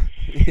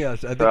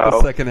 Yes, I think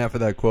the second half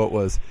of that quote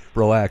was,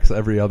 relax,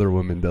 every other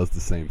woman does the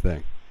same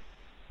thing.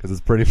 Because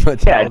it's pretty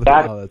much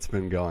how that's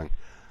been going.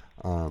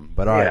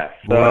 But all right.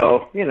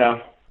 So,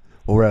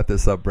 we'll wrap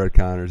this up, Brett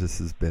Connors. This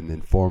has been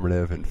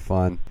informative and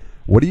fun.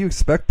 What do you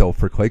expect, though,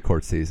 for clay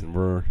court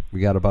season? We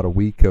got about a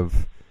week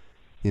of,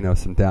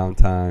 some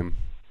downtime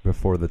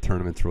before the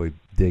tournaments really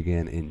dig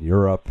in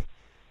Europe.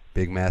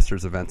 Big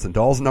Masters events. And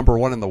Nadal's number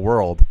 1 in the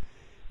world.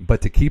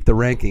 But to keep the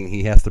ranking,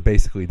 he has to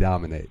basically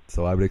dominate.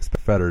 So I would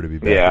expect Federer to be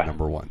back at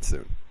number 1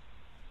 soon.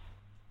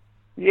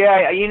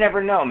 Yeah, you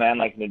never know, man.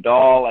 Like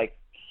Nadal,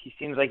 he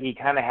seems like he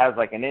kind of has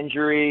like an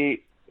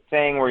injury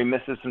thing where he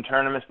misses some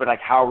tournaments, but like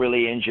how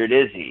really injured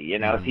is he?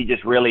 Is he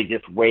just really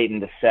just waiting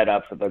to set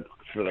up for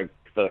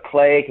the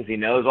clay because he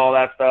knows all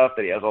that stuff,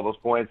 that he has all those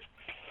points?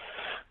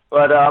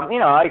 But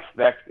I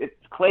expect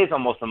Clay's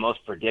almost the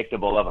most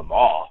predictable of them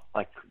all.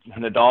 Like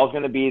Nadal's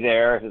going to be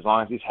there as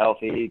long as he's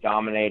healthy,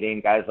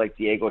 dominating. Guys like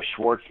Diego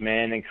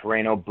Schwartzman and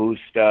Carreno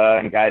Busta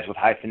and guys with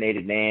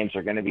hyphenated names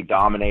are going to be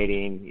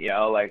dominating.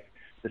 Like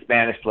the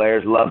Spanish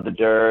players love the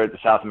dirt, the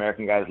South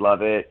American guys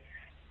love it.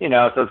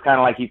 So it's kind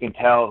of like you can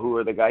tell who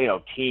are the guys.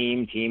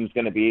 Team's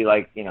going to be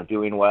like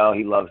doing well.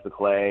 He loves the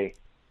clay.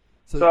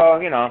 So I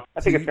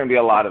think it's going to be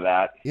a lot of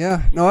that.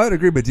 Yeah, no, I would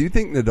agree. But do you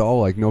think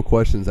Nadal, like no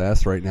questions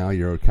asked right now,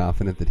 you're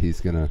confident that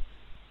he's going to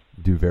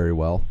do very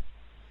well?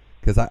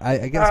 Because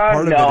I guess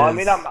part of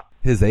it is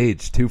his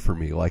age, too, for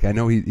me. Like, I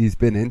know he's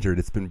been injured.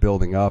 It's been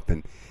building up,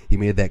 and he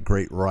made that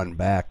great run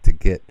back to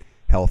get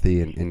healthy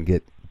and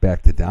get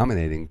back to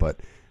dominating. But,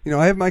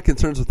 I have my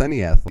concerns with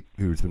any athlete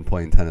who's been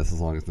playing tennis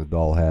as long as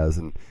Nadal has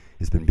and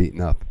has been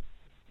beaten up.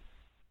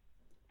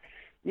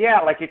 Yeah,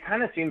 like it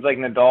kind of seems like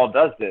Nadal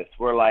does this,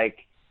 where,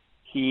 like,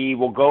 he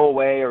will go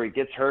away or he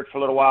gets hurt for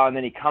a little while, and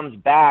then he comes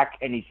back,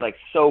 and he's, like,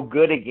 so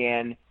good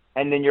again.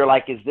 And then you're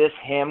like, is this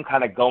him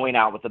kind of going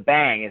out with a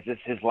bang? Is this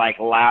his, like,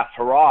 last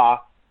hurrah?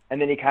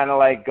 And then he kind of,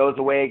 like, goes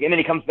away again, and then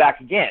he comes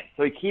back again.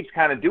 So he keeps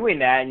kind of doing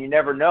that, and you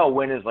never know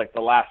when is, like, the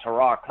last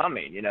hurrah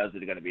coming. Is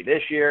it going to be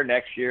this year,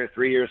 next year,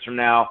 3 years from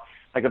now?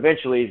 Like,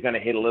 eventually he's going to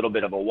hit a little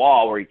bit of a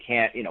wall where he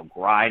can't,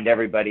 grind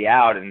everybody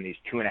out in these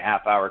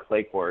 2.5-hour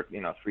clay court,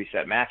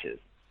 3-set matches.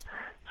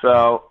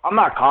 So I'm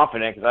not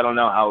confident because I don't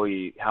know how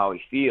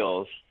he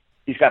feels.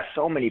 He's got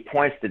so many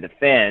points to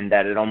defend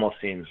that it almost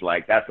seems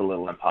like that's a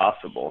little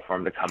impossible for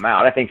him to come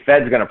out. I think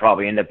Fed's going to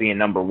probably end up being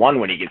number 1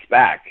 when he gets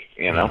back,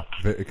 Yeah,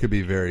 it could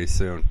be very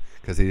soon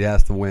because he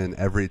has to win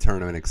every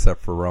tournament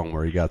except for Rome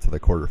where he got to the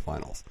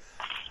quarterfinals.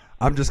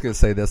 I'm just going to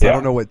say this. Yeah. I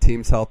don't know what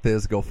team's health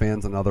is.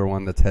 Gofan's another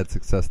one that's had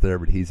success there,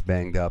 but he's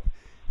banged up.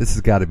 This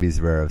has got to be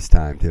Zverev's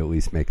time to at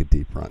least make a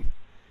deep run.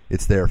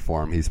 It's there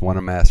for him. He's won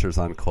a Masters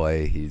on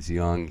clay. He's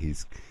young.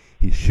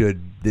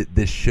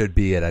 This should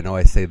be it. I know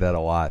I say that a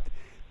lot,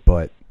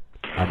 but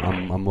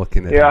I'm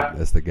looking at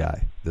him as the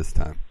guy this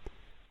time.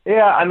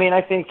 Yeah,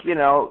 I think,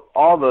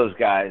 all those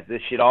guys,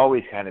 this should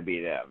always kind of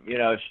be them.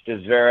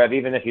 Zverev,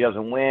 even if he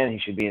doesn't win, he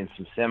should be in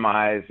some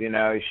semis. He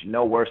should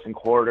know worse than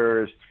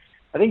quarters.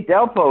 I think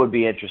Delpo would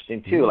be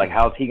interesting, too. Like,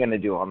 how's he going to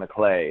do on the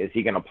clay? Is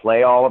he going to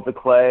play all of the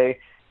clay?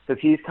 Because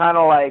he's kind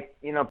of like,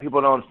 people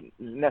don't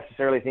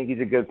necessarily think he's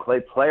a good clay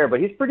player, but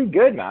he's pretty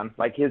good, man.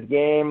 Like, his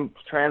game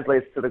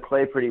translates to the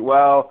clay pretty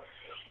well.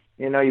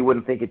 You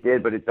wouldn't think it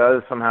did, but it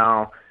does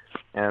somehow.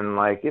 And,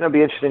 it'd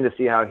be interesting to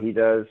see how he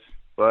does.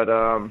 But,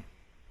 I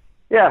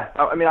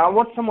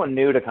want someone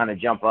new to kind of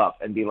jump up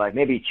and be like,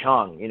 maybe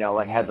Chung,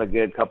 has a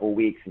good couple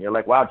weeks. And you're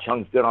like, wow,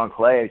 Chung's good on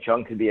clay.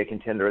 Chung could be a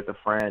contender at the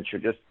French. Or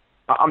just,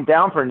 I'm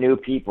down for new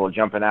people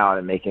jumping out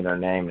and making their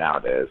name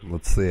nowadays.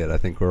 Let's see it. I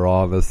think we're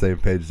all on the same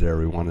page there.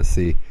 We want to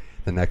see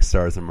the next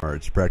stars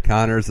emerge. Brett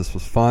Connors, this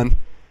was fun.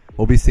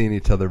 We'll be seeing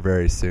each other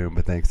very soon,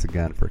 but thanks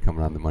again for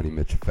coming on the Money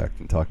Mitch Effect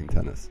and talking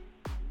tennis.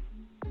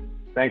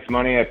 Thanks,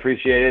 Money. I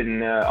appreciate it,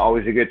 and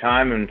always a good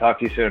time, and talk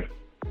to you soon.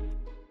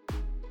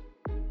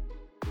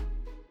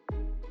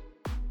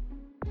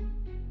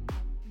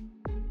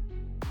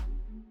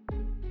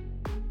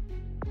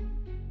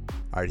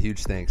 All right,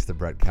 huge thanks to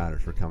Brett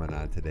Connors for coming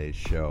on today's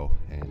show.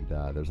 And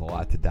there's a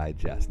lot to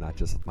digest, not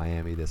just with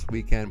Miami this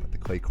weekend, but the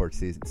clay court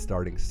season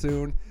starting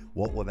soon.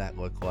 What will that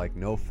look like?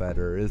 No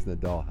Federer. Is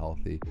Nadal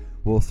healthy?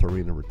 Will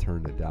Serena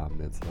return to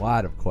dominance? A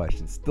lot of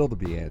questions still to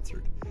be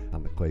answered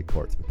on the clay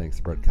courts. But thanks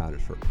to Brett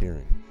Connors for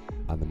appearing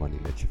on the Money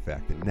Mitch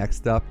Effect. And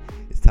next up,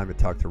 it's time to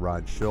talk to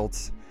Ron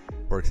Schultz.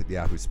 Works at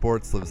Yahoo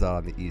Sports, lives out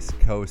on the East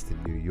Coast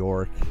in New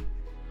York.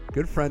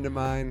 Good friend of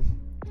mine.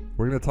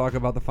 We're going to talk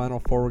about the Final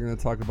Four. We're going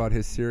to talk about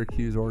his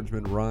Syracuse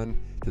Orangemen run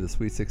to the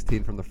Sweet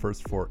 16 from the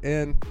first 4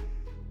 in,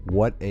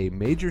 what a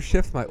major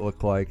shift might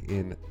look like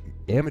in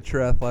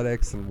amateur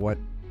athletics and what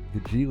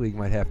the G League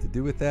might have to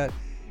do with that.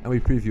 And we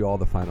preview all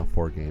the Final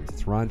Four games.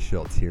 It's Ron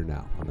Schultz here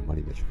now on the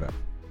Money Mitch Effect.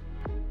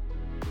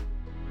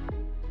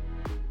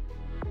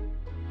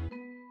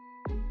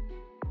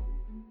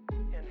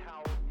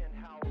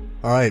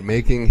 All right,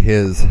 making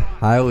his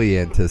highly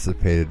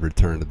anticipated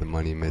return to the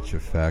Money Mitch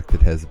Effect.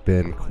 It has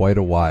been quite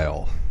a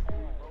while.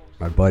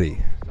 My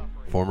buddy,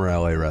 former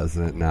LA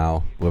resident,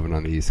 now living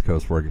on the East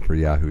Coast, working for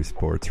Yahoo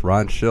Sports,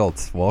 Ron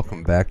Schiltz.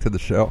 Welcome back to the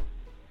show.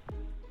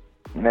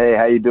 Hey,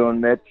 how you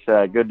doing, Mitch?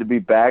 Good to be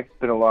back.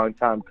 It's been a long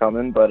time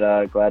coming,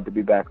 but glad to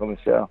be back on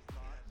the show.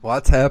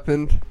 Lots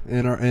happened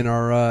in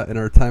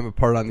our time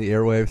apart on the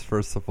airwaves.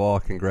 First of all,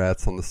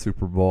 congrats on the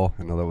Super Bowl.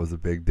 I know that was a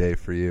big day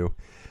for you.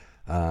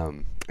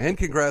 And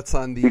congrats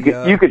on the...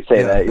 You could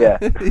say that, yeah.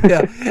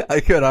 Yeah, I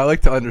could. I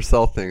like to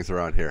undersell things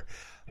around here.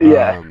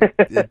 Yeah.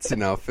 It's,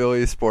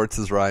 Philly sports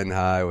is riding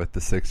high with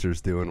the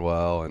Sixers doing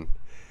well, and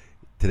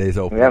today's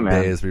opening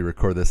day as we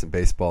record this in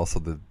baseball, so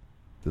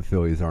the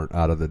Phillies aren't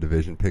out of the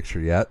division picture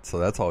yet, so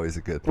that's always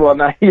a good thing. Well,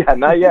 not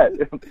yet.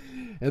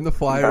 And the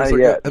Flyers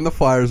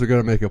are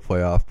going to make a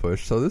playoff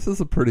push, so this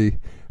is a pretty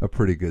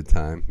good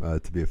time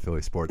to be a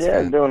Philly sports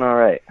fan. Yeah, doing all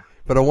right.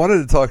 But I wanted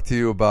to talk to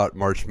you about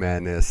March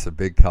Madness, a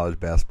big college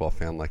basketball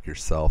fan like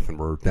yourself, and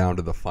we're down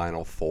to the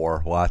Final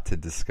Four. A lot to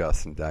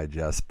discuss and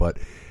digest. But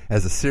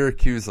as a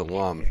Syracuse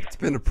alum, it's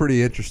been a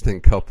pretty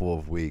interesting couple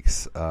of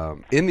weeks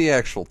in the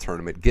actual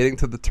tournament, getting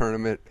to the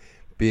tournament,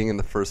 being in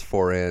the first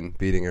four in,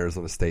 beating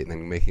Arizona State, and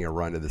then making a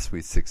run to the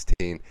Sweet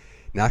 16,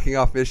 knocking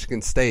off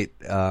Michigan State.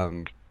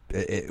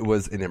 It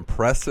was an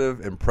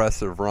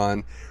impressive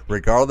run,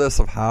 regardless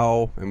of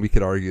how, and we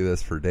could argue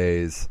this for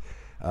days,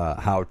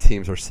 how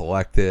teams are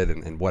selected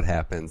and what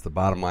happens. The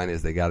bottom line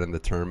is they got in the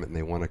tournament and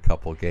they won a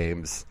couple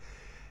games.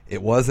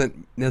 It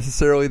wasn't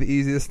necessarily the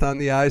easiest on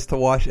the eyes to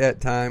watch at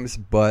times,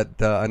 but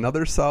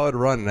another solid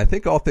run. And I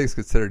think all things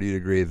considered, you'd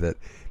agree that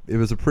it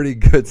was a pretty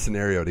good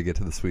scenario to get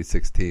to the Sweet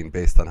 16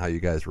 based on how you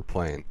guys were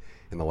playing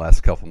in the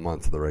last couple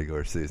months of the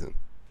regular season.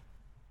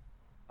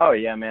 Oh,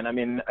 yeah, man. I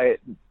mean,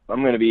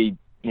 I'm going to be,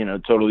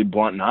 totally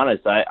blunt and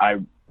honest.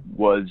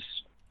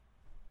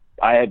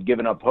 I had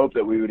given up hope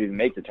that we would even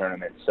make the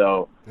tournament.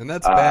 So, and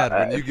that's bad.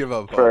 When you give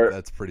up hope,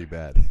 that's pretty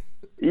bad.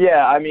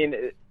 Yeah, I mean,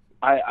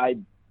 I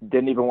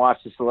didn't even watch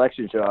the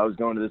selection show. I was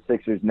going to the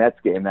Sixers-Nets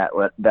game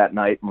that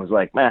night and was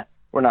like, meh,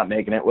 we're not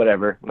making it,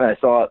 whatever. And I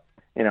saw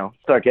it,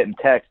 start getting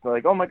texts. They're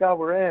like, oh, my God,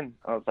 we're in.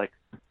 I was like,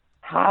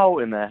 how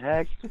in the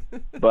heck?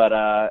 But,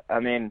 I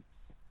mean,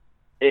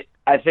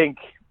 I think,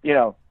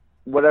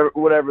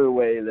 whatever the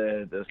way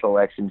the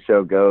selection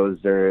show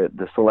goes or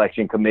the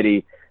selection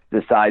committee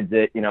decides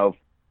it,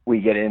 we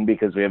get in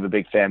because we have a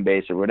big fan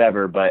base or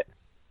whatever. But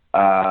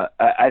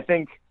I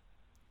think,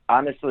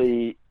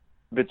 honestly,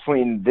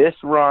 between this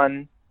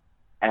run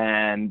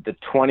and the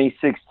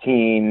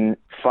 2016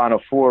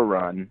 Final Four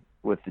run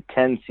with the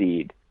 10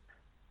 seed,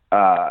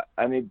 I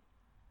mean,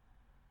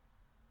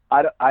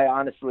 I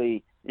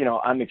honestly,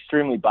 I'm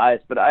extremely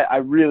biased, but I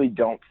really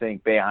don't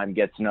think Boeheim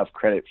gets enough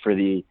credit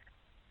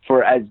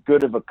for as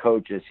good of a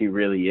coach as he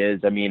really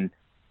is. I mean,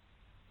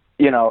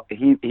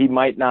 he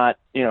might not,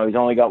 he's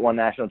only got one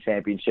national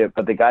championship,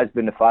 but the guy's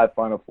been to 5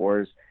 Final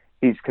Fours.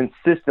 He's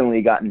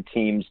consistently gotten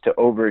teams to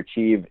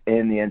overachieve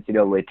in the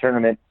NCAA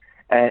tournament.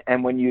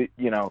 And when you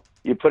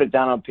put it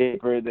down on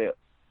paper,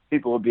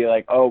 people will be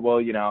like, oh, well,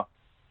 he's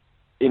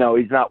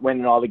not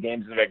winning all the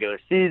games in the regular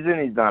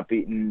season. He's not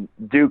beating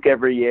Duke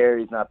every year.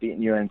 He's not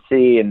beating UNC.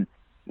 And,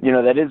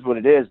 that is what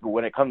it is. But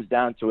when it comes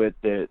down to it,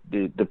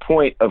 the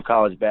point of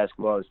college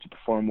basketball is to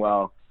perform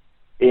well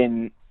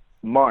in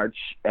March.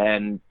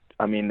 And,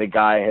 I mean, the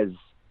guy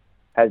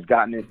has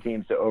gotten his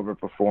teams to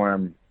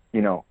overperform,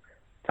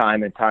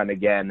 time and time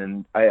again.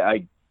 And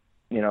I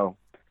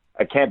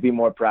can't be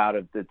more proud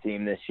of the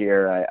team this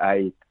year.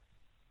 I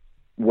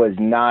was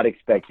not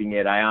expecting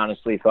it. I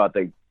honestly thought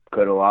they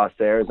could have lost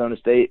to Arizona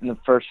State in the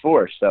first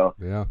four. So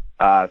yeah.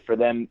 For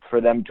them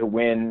to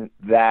win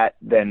that,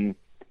 then,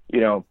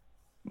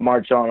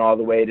 march on all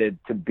the way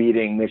to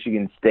beating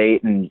Michigan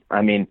State. And,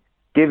 I mean,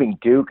 giving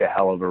Duke a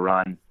hell of a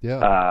run.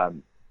 Yeah.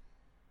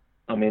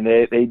 I mean,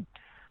 they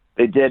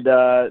gave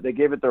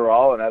it their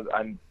all, and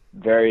I'm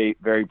very,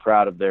 very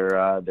proud of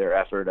their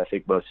effort. I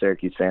think most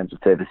Syracuse fans would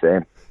say the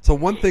same. So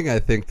one thing I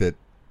think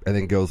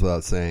goes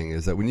without saying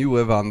is that when you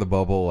live on the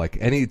bubble, like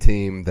any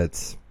team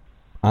that's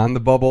on the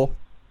bubble,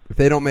 if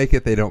they don't make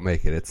it, they don't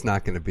make it. It's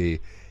not going to be,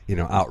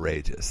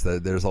 outrageous.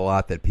 There's a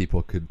lot that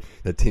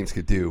teams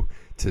could do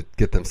to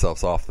get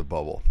themselves off the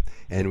bubble.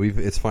 And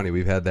it's funny,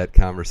 we've had that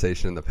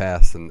conversation in the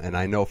past, and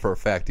I know for a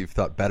fact you've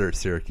thought better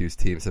Syracuse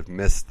teams have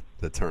missed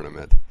the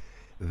tournament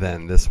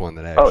than this one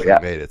that actually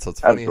made it. So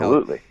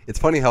it's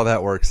funny how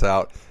that works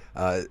out.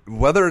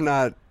 Whether or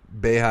not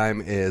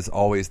Boeheim is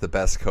always the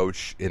best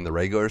coach in the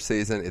regular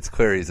season, it's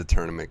clear he's a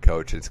tournament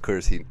coach. It's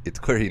clear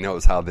he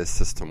knows how this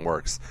system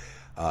works.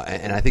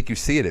 And I think you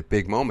see it at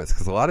big moments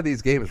because a lot of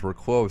these games were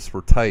close,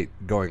 were tight,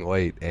 going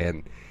late,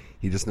 and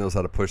he just knows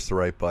how to push the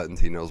right buttons.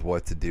 He knows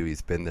what to do.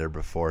 He's been there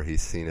before.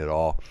 He's seen it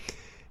all.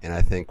 And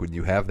I think when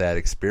you have that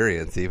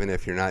experience, even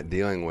if you're not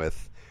dealing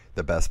with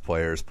the best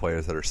players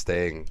that are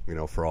staying,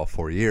 for all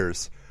 4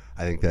 years,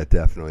 I think that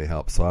definitely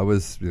helps. So I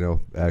was,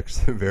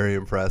 actually very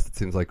impressed. It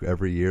seems like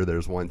every year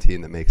there's one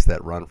team that makes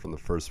that run from the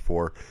first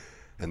four,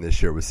 and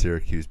this year was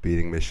Syracuse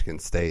beating Michigan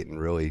State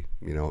and really,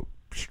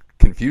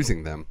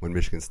 confusing them when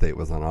Michigan State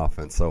was on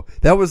offense. So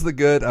that was the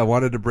good. I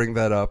wanted to bring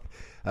that up.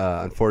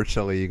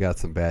 Unfortunately, you got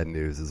some bad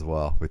news as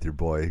well with your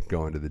boy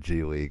going to the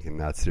G League and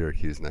not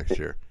Syracuse next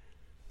year.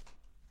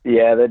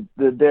 Yeah,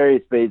 the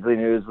Darius Baisley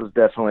news was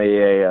definitely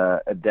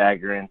a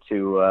dagger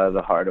into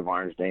the heart of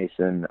Orange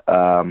Nation.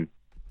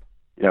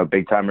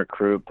 Big time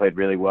recruit, played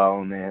really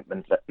well in the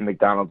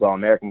McDonald's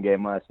All-American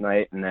game last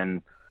night, and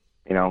then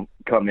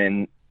come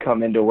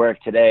into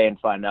work today and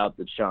find out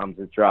that Shams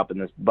is dropping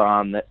this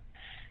bomb that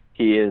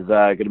he is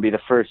going to be the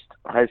first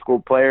high school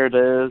player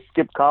to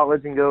skip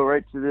college and go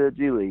right to the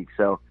G League.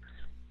 So,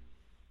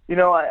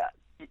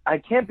 I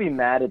can't be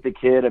mad at the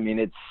kid. I mean,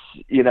 it's,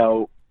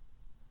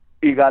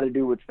 you got to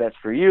do what's best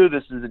for you.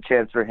 This is a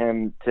chance for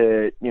him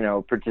to,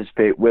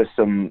 participate with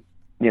some,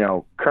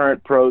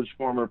 current pros,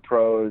 former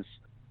pros,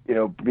 be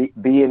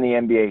in the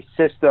NBA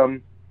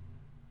system.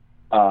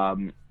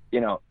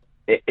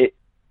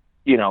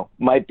 It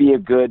might be a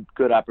good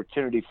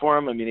opportunity for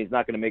him. I mean, he's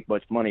not going to make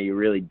much money. You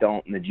really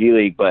don't in the G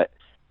League. But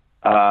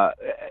the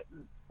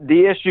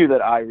issue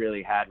that I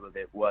really had with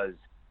it was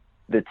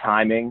the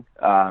timing,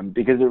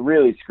 because it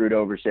really screwed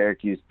over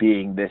Syracuse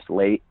being this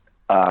late.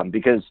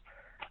 Because,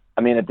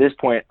 I mean, at this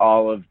point,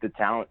 all of the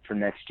talent for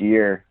next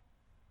year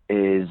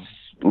is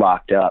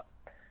locked up.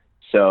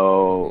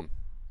 So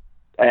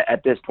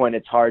at this point,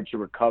 it's hard to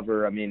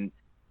recover. I mean,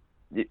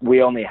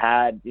 we only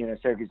had,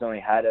 Syracuse only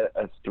had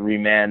a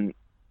three-man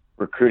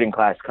recruiting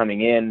class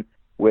coming in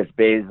with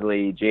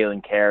Baisley,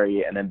 Jalen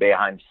Carey, and then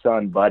Boeheim's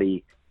son,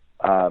 Buddy.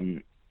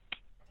 So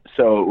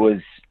it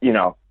was,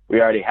 we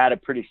already had a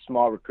pretty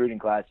small recruiting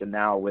class, and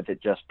now with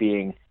it just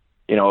being,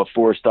 a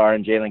four-star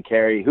in Jalen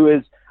Carey, who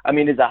is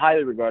a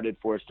highly regarded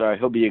four-star.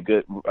 He'll be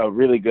a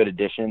really good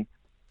addition.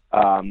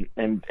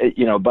 And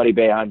Buddy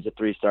Boeheim's a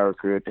three-star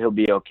recruit. He'll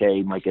be okay.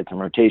 He might get some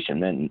rotation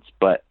minutes,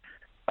 but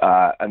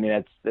that's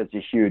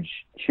a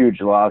huge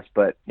loss.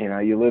 But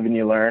you live and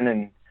you learn,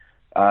 and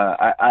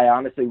I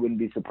honestly wouldn't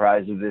be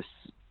surprised if this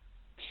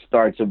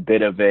starts a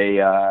bit of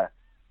a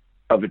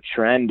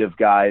trend of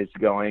guys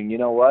going, you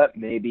know what,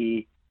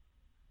 maybe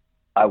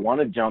I want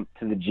to jump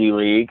to the G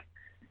League.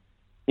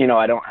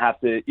 I don't have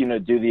to,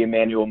 do the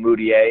Emmanuel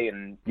Mudiay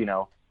and,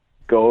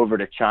 go over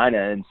to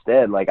China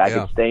instead. Like, I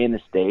could stay in the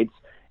States.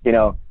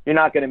 You're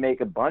not going to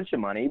make a bunch of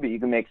money, but you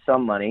can make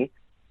some money.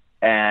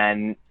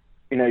 And,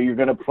 you're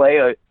going to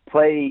play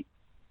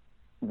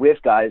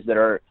with guys that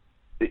are,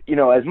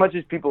 as much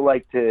as people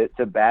like to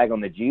bag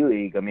on the G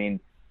League, I mean,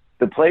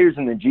 the players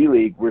in the G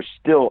League were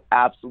still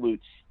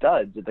absolute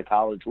studs at the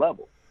college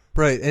level.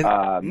 Right. And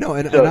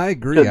I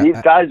agree. So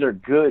these guys are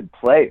good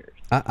players.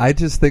 I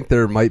just think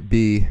there might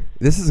be –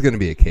 this is going to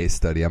be a case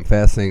study. I'm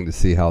fascinated to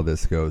see how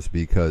this goes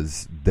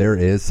because there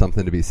is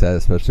something to be said,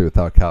 especially with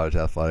how college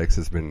athletics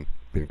has been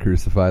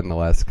crucified in the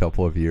last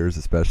couple of years,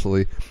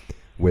 especially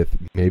with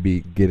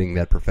maybe getting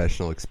that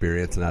professional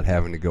experience and not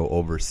having to go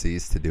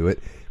overseas to do it.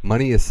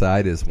 Money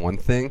aside is one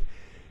thing,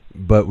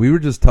 but we were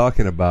just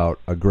talking about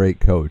a great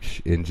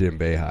coach in Jim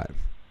Boeheim.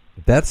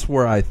 That's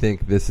where I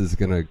think this is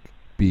going to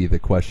be the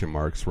question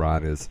marks,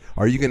 Ron, is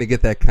are you going to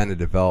get that kind of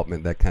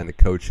development, that kind of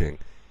coaching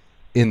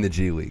in the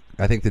G League?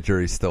 I think the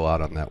jury's still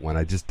out on that one.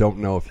 I just don't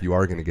know if you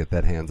are going to get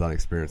that hands-on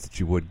experience that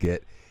you would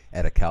get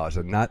at a college.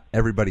 And not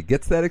everybody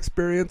gets that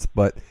experience,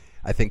 but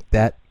I think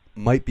that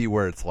might be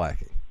where it's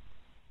lacking.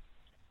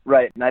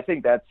 Right, and I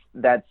think that's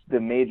the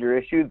major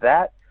issue.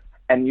 That,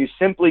 and you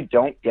simply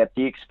don't get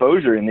the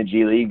exposure in the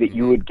G League that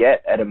you would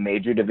get at a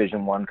major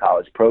Division I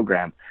college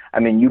program. I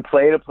mean, you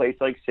play at a place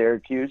like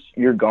Syracuse,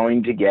 you're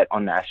going to get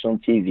on national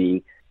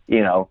TV,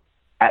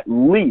 at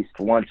least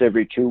once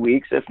every 2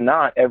 weeks, if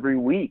not every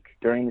week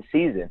during the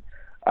season.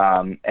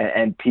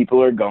 And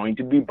people are going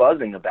to be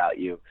buzzing about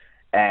you.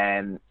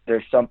 And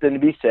there's something to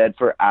be said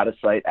for out of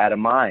sight, out of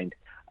mind.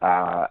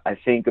 I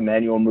think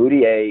Emmanuel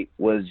Mudiay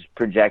was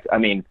projected. I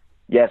mean,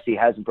 yes, he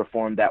hasn't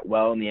performed that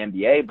well in the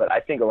NBA, but I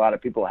think a lot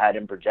of people had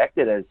him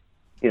projected as,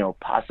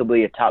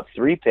 possibly a top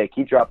 3 pick.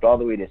 He dropped all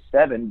the way to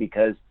 7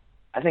 because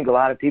I think a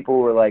lot of people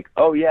were like,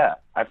 oh yeah,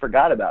 I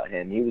forgot about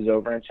him. He was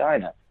over in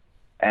China.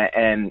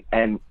 And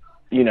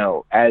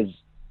as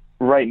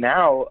right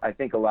now, I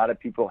think a lot of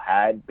people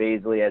had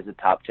Baisley as a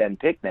top 10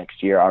 pick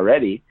next year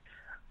already.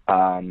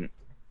 And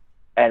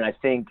I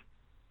think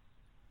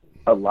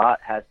a lot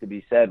has to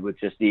be said with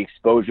just the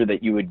exposure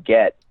that you would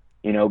get,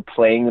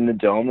 playing in the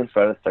Dome in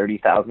front of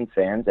 30,000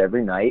 fans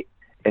every night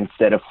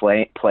instead of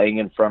playing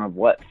in front of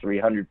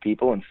 300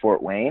 people in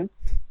Fort Wayne.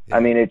 Yeah. I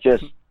mean, there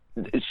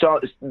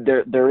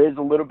is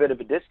a little bit of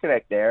a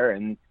disconnect there.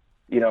 And,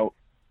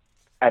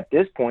 at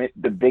this point,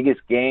 the biggest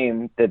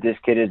game that this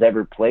kid has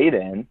ever played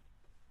in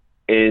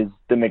is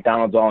the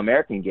McDonald's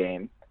All-American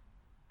game.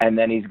 And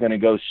then he's going to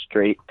go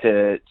straight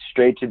to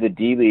the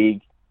D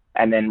League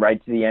and then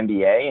right to the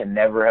NBA and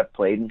never have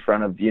played in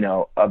front of,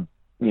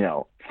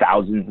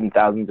 thousands and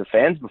thousands of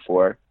fans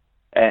before.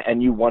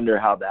 And you wonder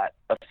how that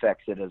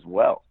affects it as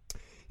well.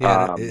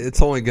 Yeah,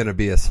 it's only going to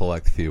be a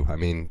select few. I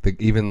mean,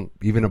 even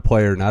a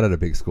player not at a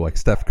big school like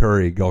Steph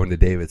Curry going to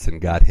Davidson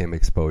got him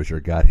exposure,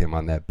 got him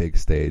on that big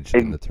stage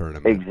in the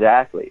tournament.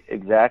 Exactly.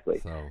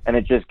 So. And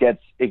it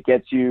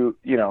gets you,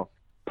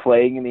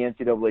 playing in the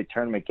NCAA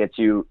tournament gets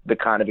you the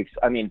kind of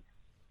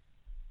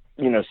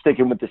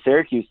sticking with the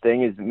Syracuse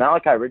thing is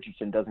Malachi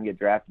Richardson doesn't get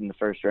drafted in the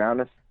first round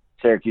if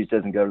Syracuse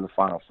doesn't go to the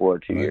Final Four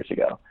 2 years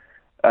ago.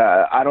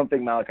 I don't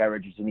think Malachi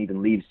Richardson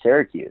even leaves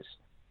Syracuse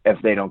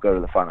if they don't go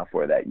to the Final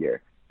Four that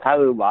year.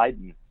 Tyler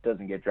Lydon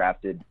doesn't get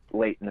drafted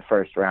late in the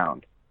first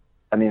round.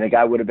 I mean, the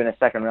guy would have been a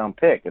second-round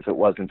pick if it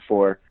wasn't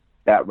for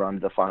that run to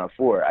the Final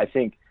Four. I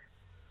think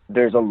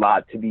there's a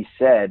lot to be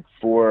said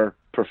for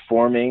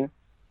performing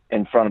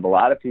in front of a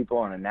lot of people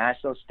on a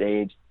national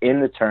stage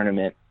in the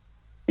tournament.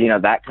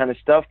 That kind of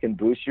stuff can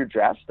boost your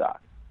draft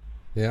stock.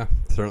 Yeah,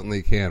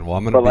 certainly can. Well,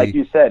 But like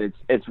you said,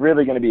 it's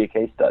really going to be a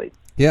case study.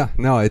 Yeah,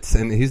 no,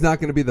 and he's not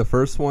going to be the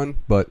first one,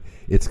 but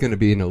it's going to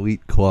be an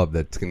elite club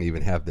that's going to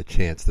even have the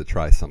chance to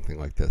try something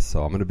like this.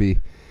 So I'm going to be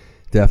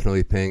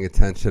definitely paying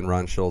attention.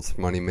 Ron Schultz,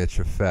 Money Mitch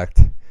Effect,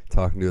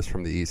 talking to us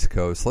from the East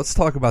Coast. Let's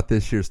talk about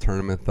this year's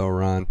tournament, though,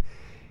 Ron.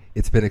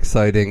 It's been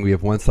exciting. We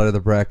have one side of the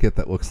bracket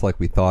that looks like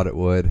we thought it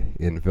would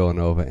in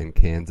Villanova and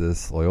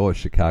Kansas. Loyola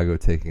Chicago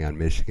taking on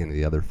Michigan in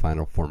the other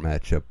Final Four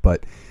matchup.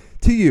 But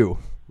to you,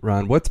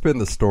 Ron, what's been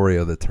the story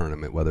of the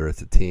tournament, whether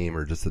it's a team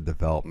or just a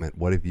development?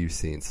 What have you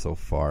seen so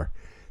far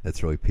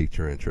that's really piqued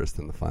your interest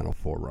in the Final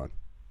Four run?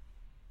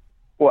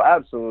 Well,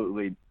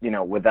 absolutely.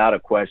 Without a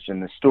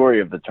question, the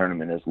story of the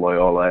tournament is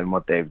Loyola and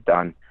what they've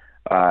done.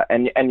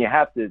 And you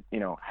have to,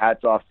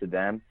 hats off to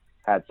them,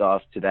 hats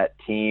off to that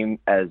team.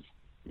 As,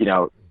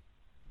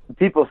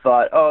 people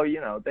thought,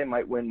 they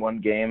might win one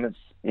game. It's,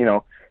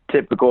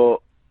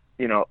 typical,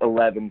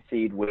 11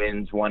 seed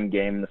wins one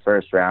game in the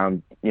first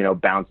round,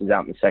 bounces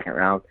out in the second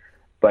round.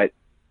 But,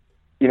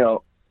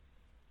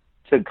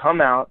 to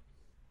come out,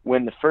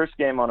 win the first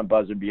game on a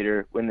buzzer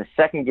beater, win the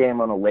second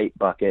game on a late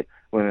bucket,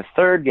 win the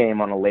third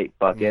game on a late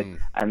bucket,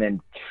 and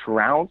then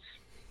trounce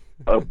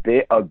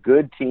a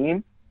good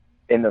team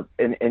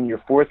in your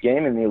fourth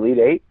game in the Elite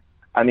Eight.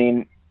 I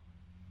mean,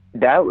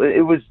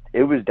 it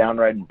was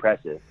downright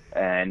impressive.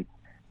 And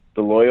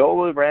the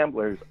Loyola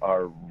Ramblers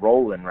are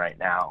rolling right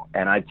now.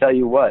 And I tell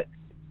you what,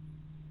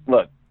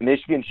 look,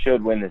 Michigan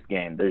should win this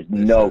game. There's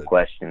no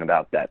question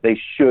about that. They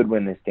should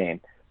win this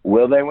game.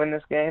 Will they win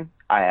this game?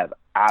 I have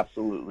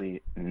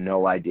absolutely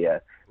no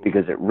idea,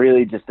 because it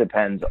really just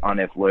depends on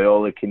if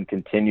Loyola can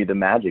continue the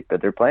magic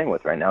that they're playing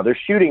with right now. They're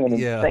shooting an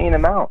insane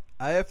amount.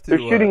 They're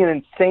shooting an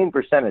insane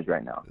percentage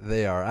right now.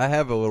 They are. I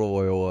have a little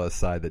Loyola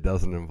side that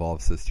doesn't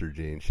involve Sister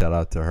Jean. Shout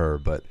out to her,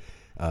 but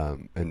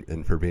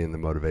and for being the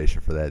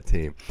motivation for that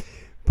team.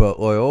 But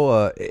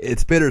Loyola,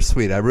 it's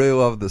bittersweet. I really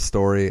love the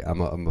story.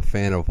 I'm a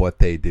fan of what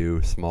they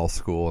do. Small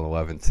school and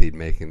 11 seed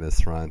making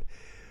this run.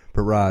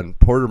 But Ron,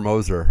 Porter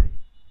Moser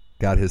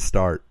got his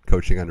start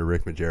coaching under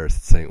Rick Majerus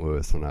at St.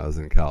 Louis when I was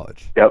in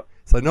college. Yep.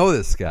 So I know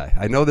this guy.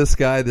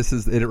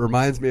 It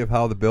reminds me of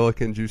how the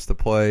Billikens used to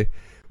play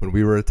when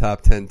we were a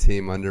top 10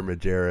 team under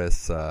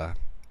Majerus.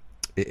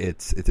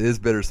 It is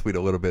bittersweet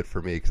a little bit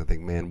for me, because I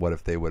think, man, what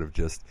if they would have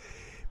just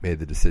made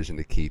the decision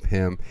to keep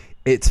him?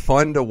 It's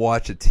fun to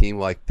watch a team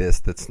like this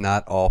that's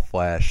not all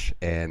flash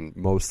and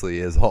mostly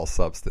is all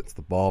substance.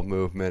 The ball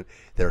movement,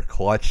 they're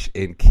clutch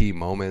in key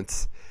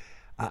moments.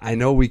 I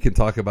know we can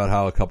talk about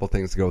how a couple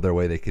things go their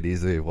way. They could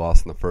easily have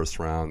lost in the first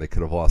round. They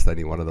could have lost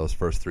any one of those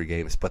first three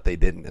games, but they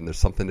didn't. And there's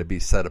something to be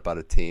said about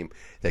a team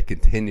that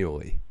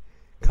continually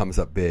comes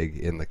up big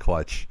in the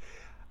clutch.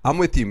 I'm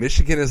with you.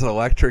 Michigan is an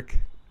electric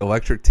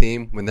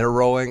team when they're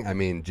rolling. I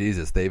mean,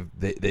 Jesus, they've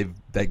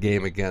that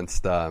game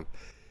against that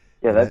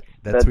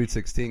Sweet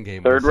 16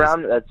 game. Third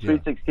round, that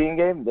Sweet 16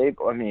 game. They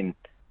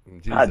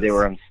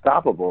were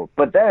unstoppable.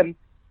 But then,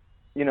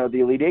 the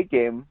Elite Eight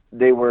game,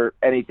 they were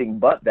anything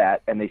but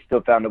that, and they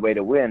still found a way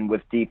to win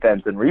with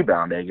defense and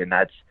rebounding, and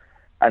that's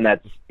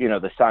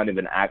the sign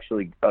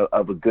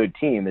of a good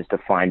team is to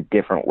find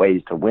different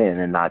ways to win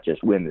and not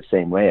just win the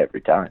same way every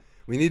time.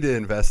 We need to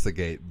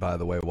investigate, by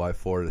the way, why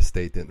Florida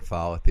State didn't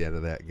foul at the end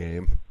of that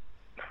game,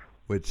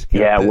 which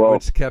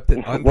kept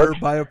it under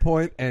by a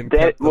point. And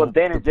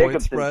Dana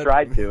Jacobson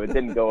tried to. It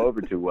didn't go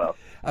over too well.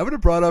 I would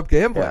have brought up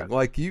gambling.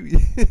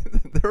 Yeah.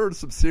 There were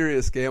some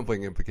serious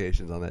gambling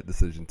implications on that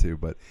decision too.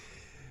 But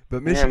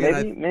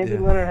Michigan, maybe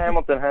Leonard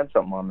Hamilton had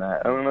something on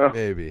that. I don't know.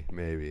 Maybe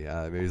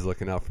he's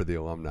looking out for the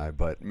alumni.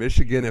 But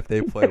Michigan, if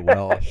they play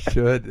well,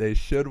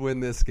 should win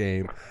this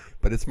game.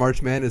 But it's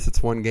March Madness.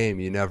 It's one game.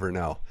 You never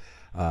know.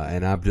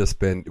 And I've just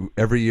been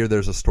every year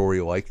there's a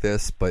story like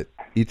this, but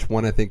each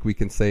one I think we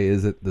can say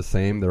isn't the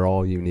same. They're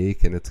all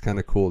unique, and it's kind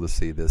of cool to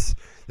see this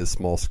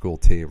small school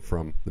team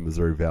from the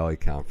Missouri Valley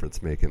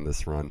Conference making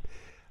this run.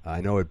 I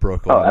know it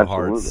broke a lot of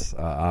hearts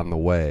on the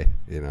way,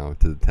 to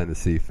the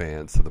Tennessee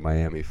fans, to the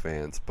Miami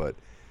fans, but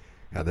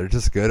they're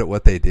just good at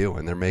what they do,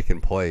 and they're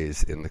making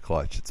plays in the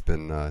clutch. It's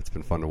been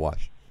fun to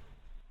watch.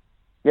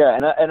 Yeah,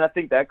 and I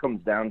think that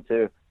comes down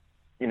to,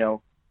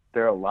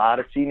 there are a lot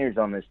of seniors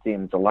on this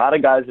team. It's a lot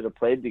of guys that have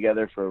played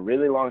together for a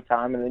really long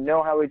time, and they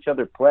know how each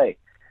other play.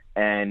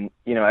 And,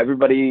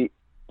 everybody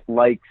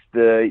likes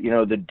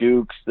the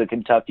Dukes, the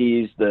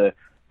Kentuckys, the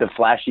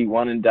flashy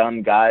one and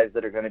done guys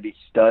that are going to be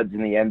studs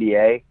in the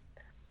NBA.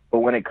 But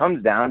when it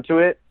comes down to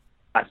it,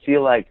 I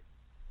feel like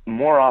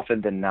more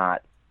often than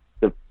not,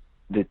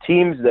 the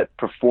teams that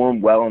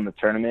perform well in the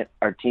tournament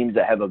are teams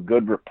that have a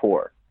good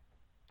rapport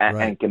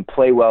and can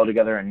play well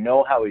together and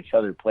know how each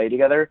other play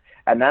together.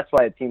 And that's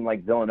why a team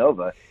like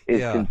Villanova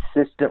is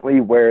consistently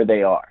where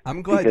they are.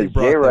 I'm glad because you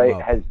brought Jay them Wright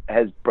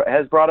up.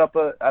 has brought up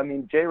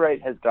Jay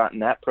Wright has gotten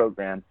that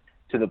program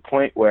to the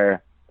point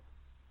where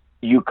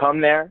you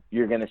come there,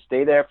 you're going to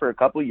stay there for a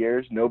couple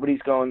years.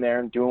 Nobody's going there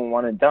and doing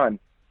one and done,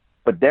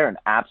 but they're an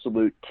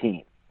absolute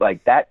team.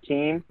 Like, that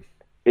team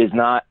is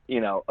not,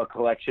 a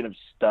collection of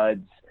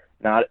studs,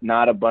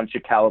 not a bunch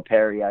of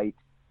Calipariites.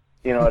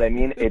 You know what I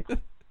mean? It's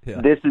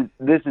this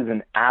is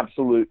an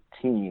absolute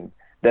team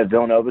that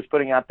Villanova's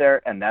putting out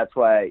there, and that's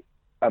why,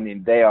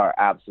 they are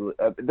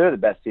they're the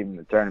best team in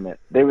the tournament.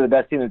 They were the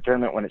best team in the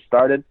tournament when it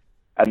started,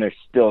 and they're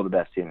still the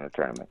best team in the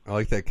tournament. I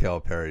like that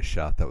Calipari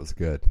shot. That was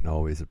good.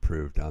 Always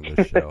approved on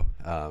this show.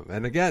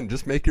 And again,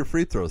 just make your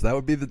free throws. That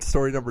would be the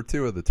story number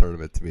 2 of the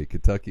tournament to me.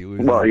 Kentucky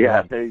loses. Well,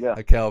 yeah, there you go.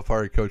 A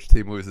Calipari coach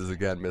team loses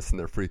again, missing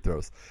their free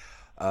throws.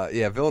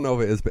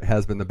 Villanova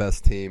has been the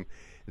best team.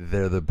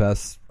 They're the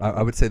best.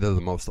 I would say they're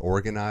the most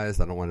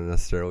organized. I don't want to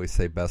necessarily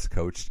say best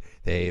coached.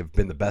 They've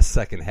been the best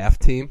second half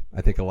team.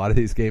 I think a lot of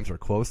these games are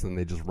close, and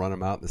they just run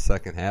them out in the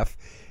second half.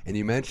 And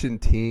you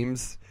mentioned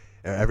teams.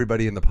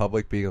 Everybody in the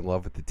public being in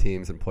love with the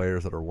teams and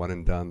players that are one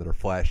and done, that are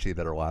flashy,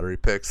 that are lottery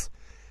picks.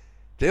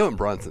 Jalen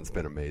Brunson's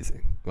been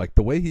amazing. Like,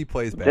 the way he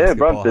plays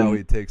basketball, how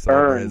he takes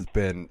over has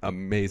been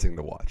amazing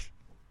to watch.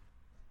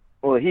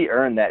 Well, he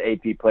earned that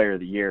AP Player of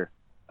the Year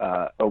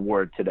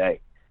award today.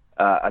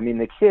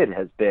 The kid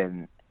has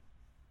been,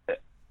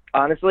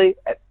 honestly,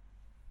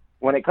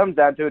 when it comes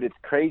down to it, it's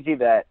crazy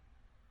that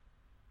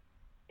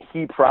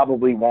he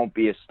probably won't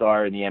be a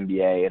star in the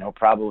NBA, and he'll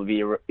probably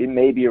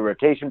be a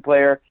rotation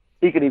player.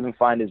 He could even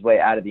find his way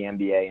out of the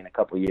NBA in a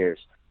couple of years.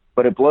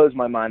 But it blows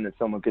my mind that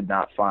someone could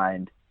not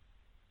find,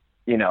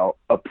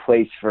 a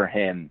place for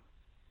him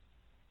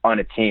on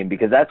a team,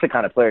 because that's the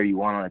kind of player you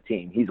want on a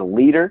team. He's a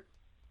leader.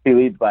 He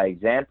leads by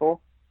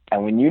example.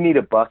 And when you need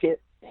a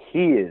bucket,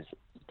 he's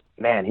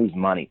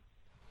money.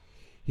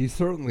 He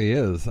certainly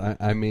is.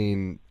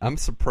 I'm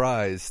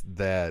surprised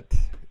that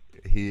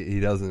he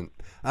doesn't.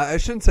 I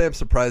shouldn't say I'm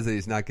surprised that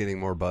he's not getting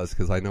more buzz,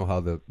 because we know how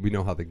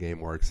the game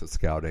works with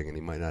scouting, and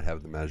he might not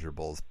have the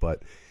measurables,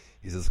 but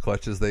he's as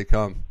clutch as they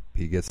come.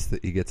 He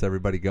gets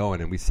everybody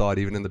going, and we saw it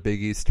even in the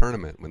Big East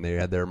tournament when they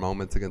had their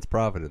moments against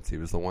Providence. He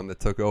was the one that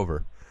took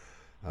over,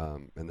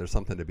 and there's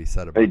something to be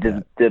said about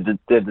that. Did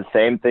the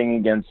same thing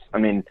against.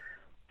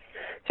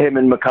 Him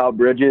and Mikal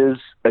Bridges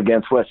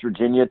against West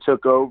Virginia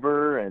took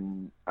over,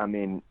 and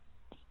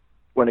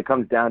when it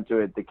comes down to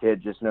it, the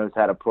kid just knows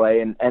how to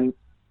play. And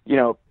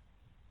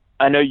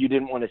I know you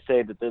didn't want to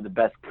say that they're the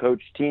best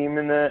coach team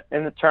in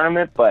the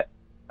tournament, but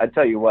I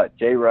tell you what,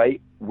 Jay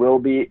Wright will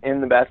be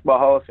in the Basketball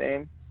Hall of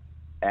Fame,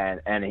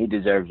 and he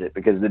deserves it,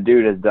 because the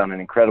dude has done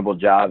an incredible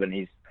job,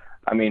 and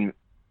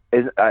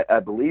I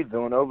believe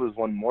Villanova has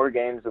won more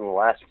games in the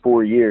last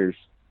 4 years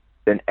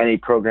than any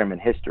program in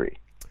history.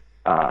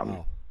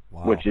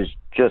 Wow. Which is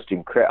just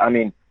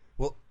incredible.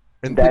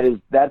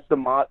 That's the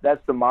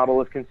model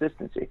of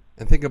consistency.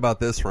 And think about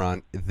this,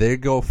 Ron. They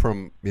go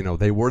from,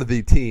 they were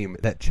the team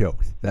that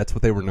choked. That's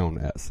what they were known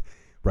as.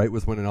 Wright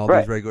was winning all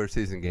these regular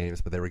season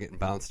games, but they were getting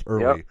bounced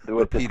early. Yep.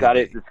 With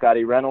the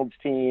Scotty Reynolds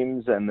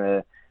teams and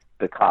the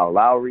Kyle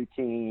Lowry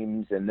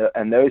teams,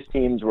 and those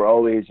teams were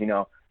always,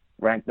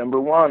 ranked number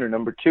 1 or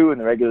number 2 in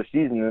the regular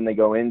season, and then they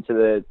go into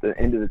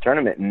the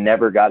tournament and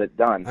never got it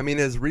done.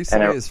 As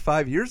recently as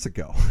 5 years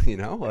ago,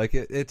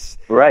 it's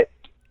right.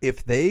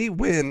 If they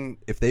win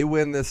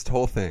this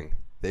whole thing,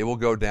 they will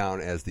go down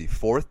as the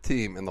 4th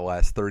team in the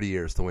last 30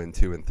 years to win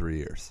 2 in 3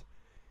 years.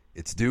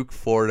 It's Duke,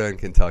 Florida, and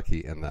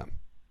Kentucky, and them.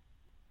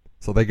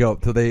 So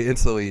they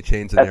instantly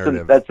change the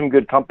narrative. That's some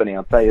good company,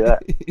 I'll tell you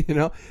that.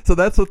 So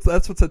that's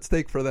what's at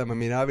stake for them.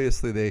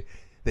 Obviously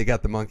they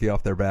got the monkey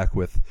off their back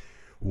with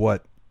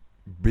what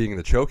being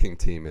the choking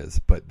team is,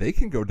 but they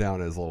can go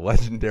down as a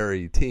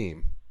legendary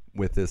team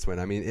with this win.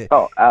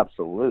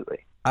 Absolutely.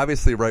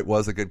 Obviously, Wright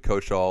was a good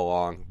coach all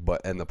along,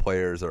 and the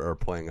players are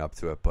playing up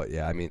to it. But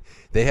yeah,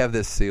 they have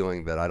this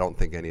ceiling that I don't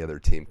think any other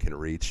team can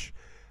reach.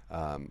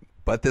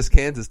 But this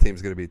Kansas team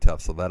is going to be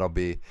tough, so that'll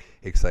be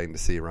exciting to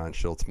see. Ron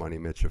Schultz, Money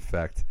Mitch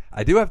effect.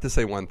 I do have to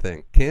say one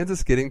thing: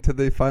 Kansas getting to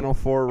the Final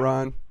Four,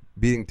 Ron,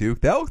 beating Duke,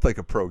 that looked like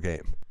a pro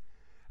game.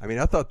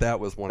 I thought that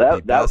was one of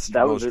the best,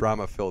 most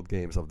drama-filled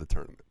games of the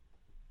tournament.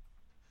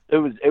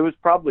 It was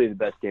probably the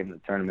best game of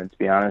the tournament, to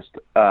be honest.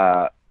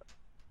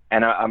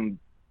 And I'm,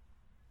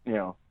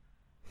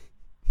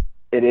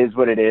 it is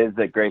what it is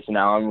that Grayson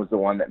Allen was the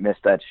one that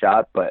missed that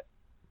shot, but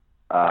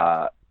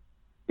I'm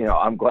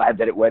glad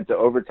that it went to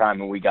overtime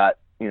and we got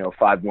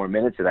 5 more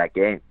minutes of that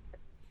game,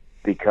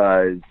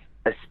 because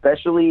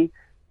especially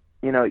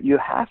you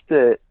have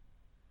to,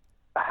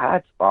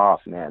 hats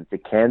off, man, to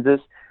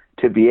Kansas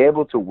to be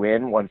able to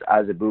win once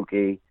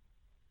Azubuike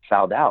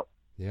fouled out.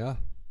 Yeah.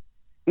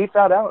 He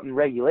fouled out in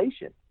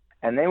regulation.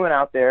 And they went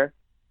out there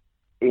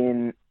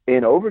in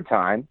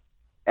overtime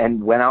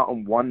and went out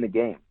and won the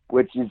game,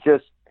 which is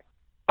just,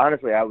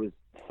 honestly, I was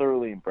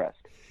thoroughly impressed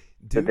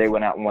that they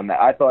went out and won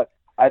that. I thought,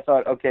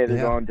 okay,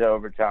 they're going to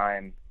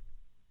overtime.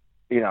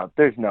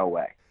 There's no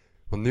way.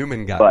 Well,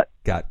 Newman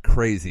got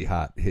crazy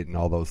hot hitting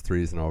all those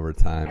threes in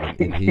overtime,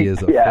 and he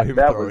is a flamethrower.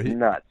 That was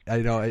nuts. I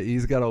know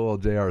he's got a little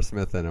J.R.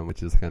 Smith in him,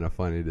 which is kind of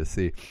funny to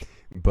see.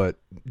 But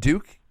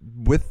Duke,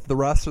 with the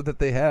roster that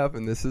they have,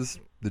 and this is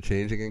the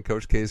changing in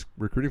Coach K's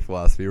recruiting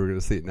philosophy, we're going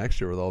to see it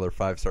next year with all their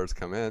 5-stars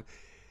come in.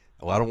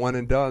 A lot of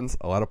one-and-dones,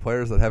 a lot of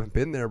players that haven't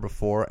been there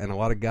before, and a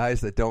lot of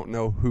guys that don't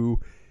know who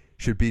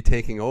should be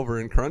taking over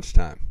in crunch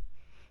time.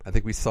 I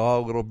think we saw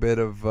a little bit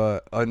of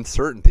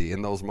uncertainty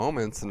in those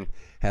moments, and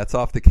hats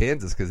off to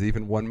Kansas because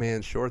even one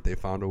man short, they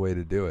found a way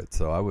to do it.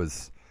 So I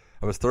was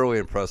thoroughly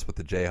impressed with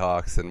the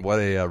Jayhawks, and what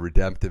a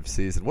redemptive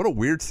season. What a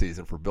weird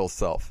season for Bill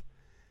Self.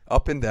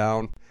 Up and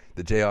down.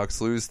 The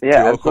Jayhawks lose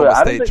to Oklahoma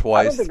State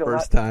twice. The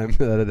first time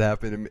that had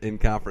happened in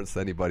conference to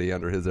anybody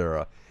under his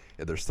era,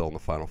 and they're still in the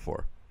Final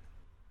Four.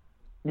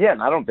 Yeah,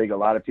 and I don't think a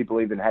lot of people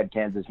even had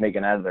Kansas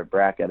making out of their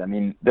bracket. I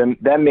mean, them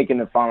making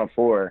the Final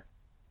Four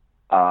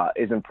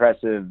is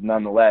impressive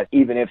nonetheless.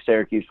 Even if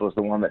Syracuse was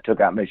the one that took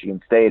out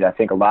Michigan State, I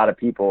think a lot of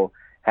people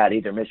had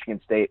either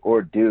Michigan State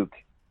or Duke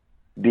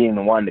being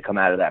the one to come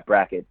out of that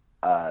bracket.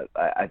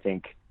 I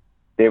think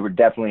they were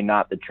definitely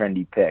not the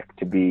trendy pick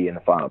to be in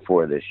the Final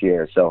Four this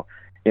year. So,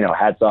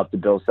 hats off to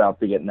Bill Self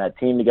for getting that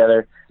team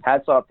together.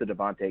 Hats off to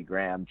Devontae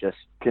Graham just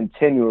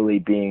continually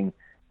being,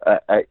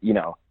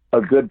 a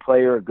good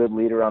player, a good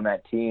leader on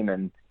that team,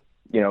 and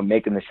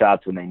making the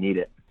shots when they need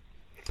it.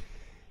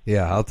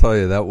 Yeah, I'll tell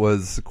you, that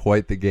was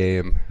quite the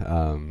game.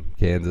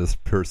 Kansas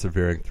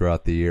persevering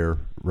throughout the year.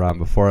 Ron,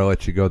 before I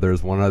let you go,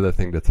 there's one other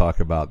thing to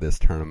talk about this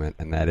tournament,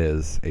 and that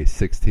is a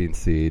 16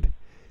 seed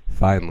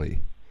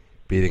finally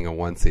beating a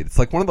 1 seed. It's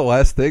like one of the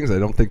last things I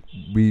don't think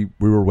we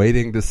were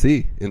waiting to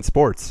see in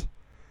sports.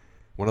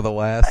 One of the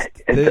last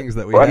things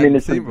that we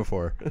hadn't seen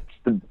before.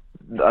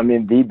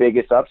 The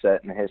biggest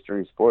upset in the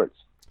history of sports.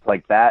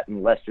 Like that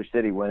and Leicester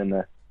City winning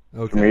the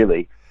Premier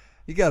League.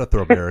 You got to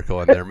throw a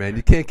miracle in there, man.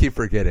 You can't keep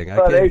forgetting.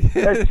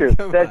 That's true.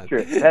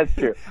 That's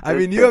true. I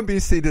mean,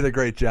 UMBC did a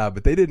great job,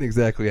 but they didn't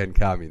exactly end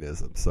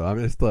communism. So I'm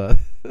just.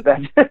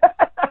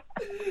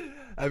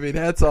 I mean,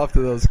 hats off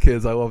to those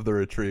kids. I love the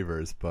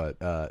Retrievers,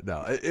 but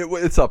no,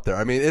 it's up there.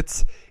 I mean,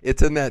 it's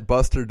in that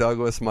Buster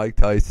Douglas, Mike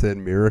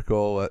Tyson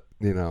miracle.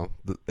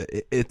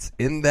 It's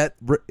in that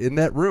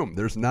room.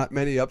 There's not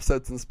many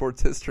upsets in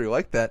sports history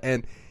like that,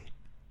 and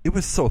it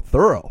was so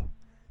thorough.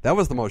 That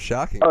was the most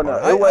shocking part.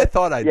 I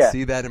thought I'd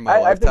see that in my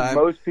lifetime. I think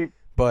most people,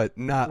 but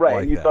not right.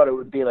 Like and you that. Thought it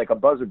would be like a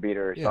buzzer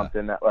beater or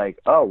something that, like,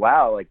 oh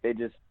wow, like they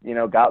just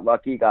got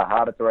lucky, got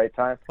hot at the right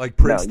time. Like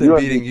Princeton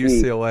beating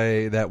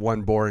UCLA, that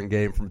one boring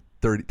game from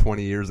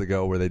 20 years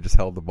ago where they just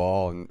held the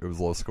ball and it was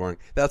low scoring.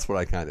 That's what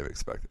I kind of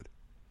expected.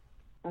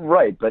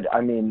 Right, but I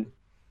mean,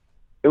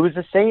 it was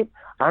the same.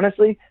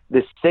 Honestly,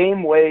 the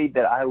same way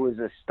that I was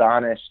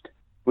astonished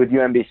with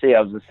UMBC,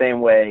 I was the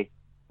same way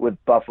with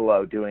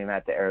Buffalo doing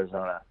that to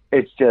Arizona.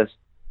 It's just,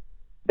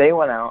 they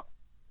went out,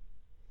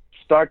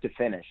 start to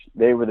finish,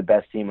 they were the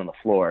best team on the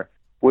floor,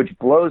 which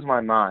blows my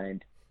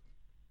mind,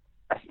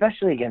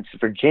 especially against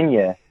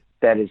Virginia,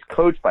 that is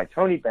coached by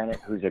Tony Bennett,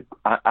 who's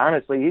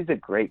honestly, he's a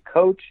great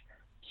coach.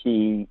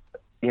 He,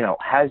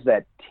 has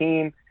that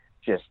team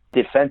just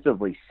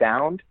defensively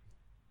sound,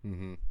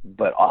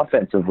 but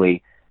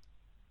offensively,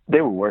 they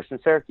were worse than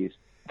Syracuse.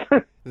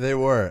 They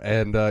were,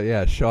 and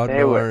Sean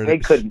Miller. They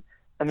couldn't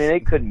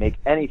make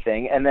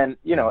anything. And then,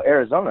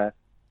 Arizona,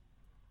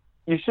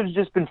 you should have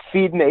just been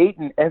feeding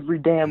Ayton every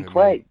damn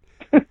play.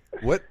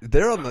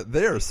 They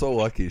are so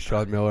lucky,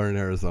 Sean Miller in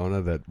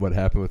Arizona, that what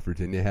happened with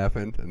Virginia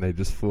happened, and they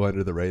just flew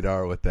under the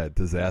radar with that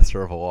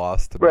disaster of a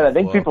loss to Buffalo. I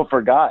think people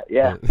forgot,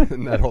 yeah.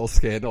 And that whole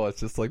scandal, it's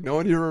just like no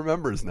one even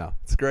remembers now.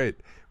 It's great.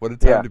 What a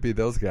time to be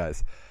those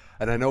guys.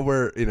 And I know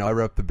I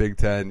rep the Big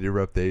Ten, you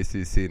rep the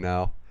ACC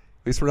now.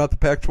 At least we're not the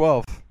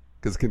Pac-12.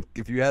 Because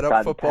if you add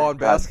up football and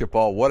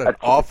basketball, what an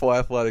awful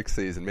athletic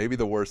season. Maybe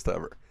the worst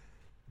ever.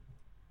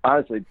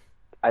 Honestly,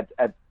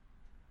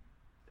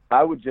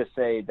 I would just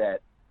say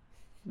that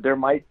there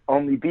might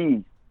only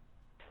be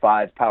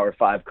 5 Power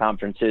 5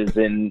 conferences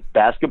in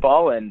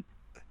basketball, and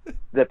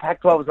the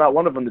Pac-12 is not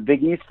one of them. The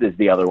Big East is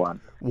the other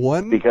one.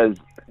 Because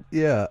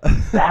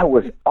that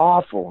was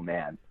awful,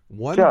 man.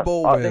 One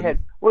bowl win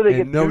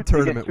and no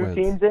tournament wins.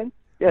 Teams in?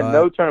 Yeah,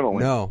 no tournament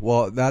wins. No,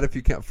 well, not if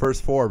you count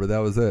first 4, but that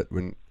was it.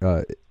 When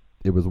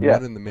it was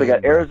one in the main. So they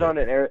got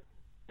Arizona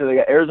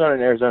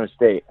and Arizona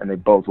State, and they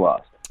both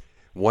lost.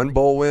 One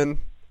bowl win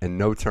and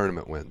no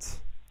tournament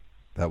wins.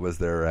 That was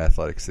their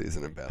athletic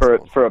season in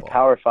basketball. For a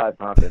Power 5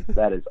 conference,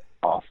 that is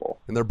awful.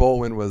 And their bowl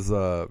win was,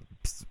 I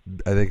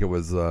think it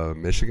was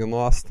Michigan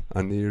lost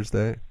on New Year's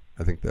Day.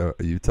 I think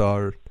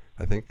Utah,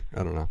 I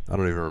don't know. I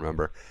don't even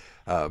remember.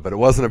 But it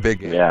wasn't a big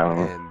game,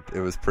 and it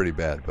was pretty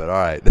bad. But all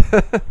right,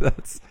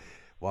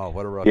 wow,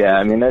 what a rough. Yeah,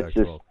 I mean that's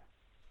Pac-12.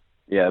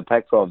 Just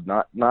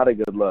Pac-12 not a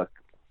good look.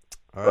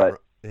 All right,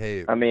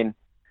 Hey, I mean,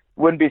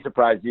 wouldn't be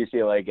surprised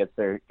UCLA gets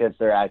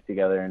their act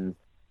together and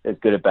is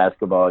good at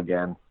basketball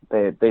again.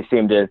 They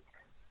seem to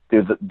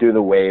do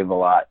the wave a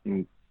lot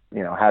and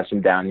have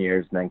some down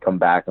years and then come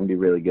back and be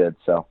really good.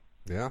 So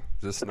yeah,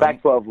 just the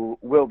Pac-12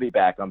 will be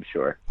back, I'm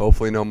sure.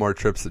 Hopefully, no more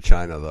trips to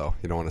China though.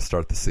 You don't want to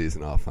start the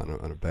season off on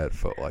a bad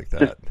foot like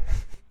that.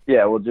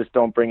 Yeah, well, just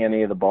don't bring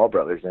any of the Ball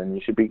brothers in.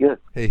 You should be good.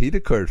 Hey, he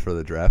declared for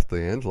the draft,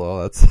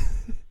 LiAngelo. That's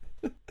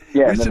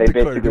yeah. And then they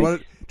declare.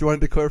 basically. Do you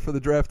want to declare for the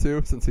draft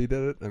too, since he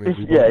did it? I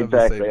mean, yeah,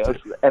 exactly.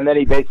 And then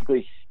he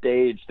basically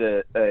staged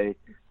a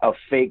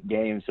fake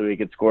game so he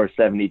could score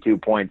 72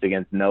 points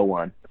against no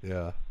one.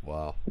 Yeah.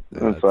 Wow.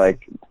 Yeah, it's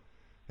like,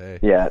 hey.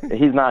 Yeah,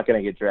 he's not going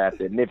to get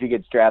drafted. And if he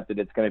gets drafted,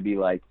 it's going to be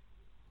like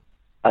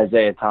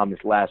Isaiah Thomas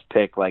last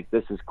pick. Like,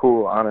 this is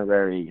cool,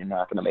 honorary. You're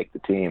not going to make the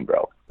team,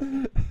 bro.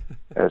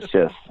 It's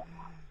just,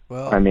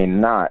 well, I mean,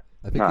 not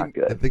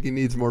good. I think he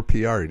needs more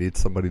PR. He needs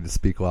somebody to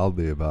speak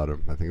loudly about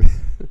him. I think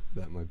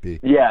that might be.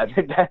 Yeah,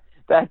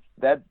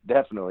 that's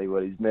definitely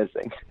what he's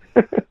missing.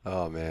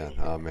 Oh man.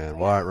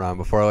 Well, all right, Ron.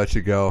 Before I let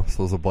you go, this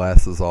was a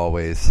blast as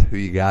always. Who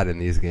you got in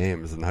these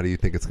games, and how do you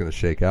think it's going to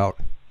shake out?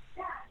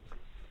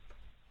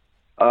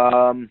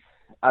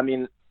 I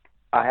mean,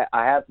 I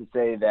have to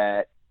say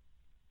that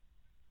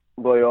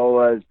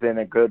Loyola has been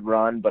a good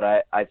run, but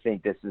I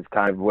think this is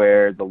kind of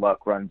where the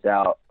luck runs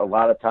out. A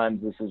lot of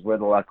times this is where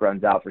the luck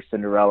runs out for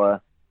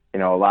Cinderella. A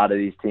lot of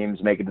these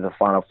teams make it to the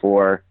Final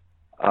Four.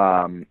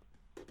 And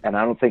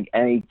I don't think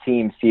any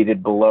team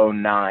seeded below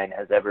 9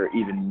 has ever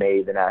even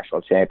made the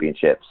national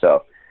championship.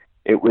 So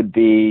it would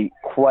be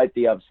quite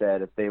the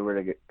upset if they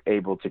were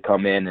able to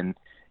come in and,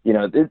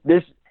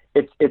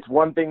 it's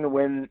one thing to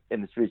win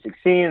in the Sweet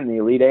 16 and the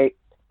Elite 8.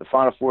 The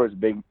Final Four is a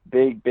big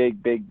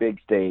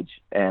stage.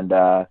 And,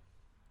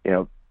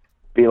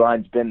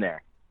 Beeline's been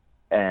there.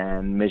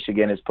 And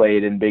Michigan has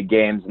played in big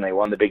games, and they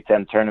won the Big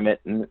Ten tournament.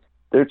 And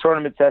they're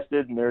tournament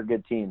tested, and they're a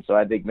good team. So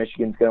I think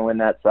Michigan's going to win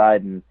that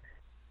side. And,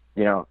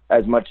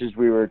 as much as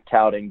we were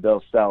touting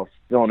Bill Self,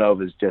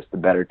 Villanova's just a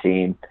better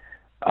team.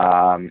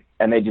 And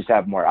they just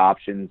have more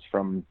options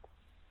from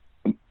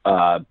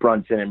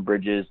Brunson and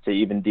Bridges to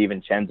even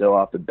DiVincenzo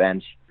off the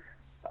bench.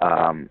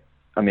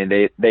 I mean,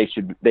 they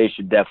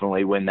should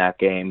definitely win that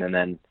game, and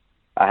then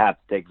I have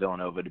to take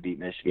Villanova to beat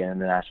Michigan in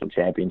the national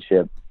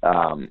championship.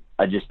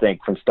 I just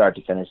think from start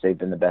to finish, they've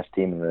been the best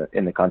team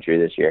in the country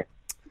this year.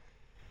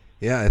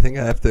 Yeah, I think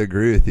I have to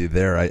agree with you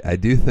there. I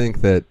do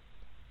think that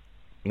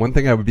one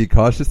thing I would be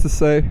cautious to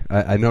say,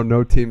 I know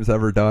no team's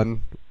ever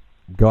gone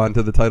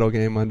to the title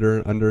game under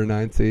a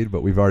 9 seed,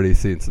 but we've already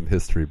seen some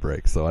history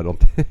breaks, so I don't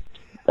think.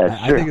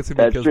 That's true. I think it's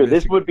That's true.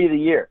 This would be the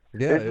year.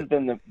 Yeah, this has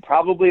been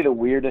probably the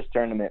weirdest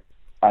tournament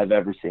I've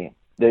ever seen.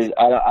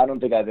 I don't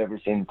think I've ever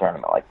seen a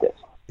tournament like this.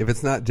 If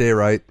it's not Jay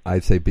Wright,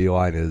 I'd say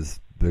Beilein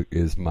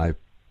is my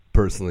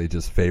personally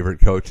just favorite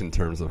coach in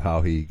terms of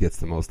how he gets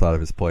the most out of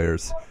his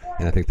players,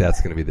 and I think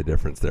that's going to be the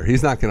difference there.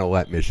 He's not going to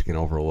let Michigan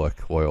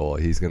overlook Loyola.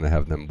 He's going to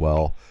have them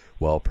well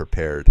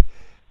prepared.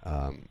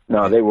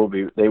 No, they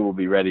will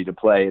be ready to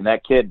play. And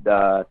that kid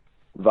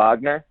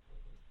Wagner,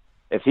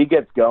 if he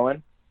gets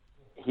going,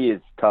 he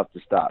is tough to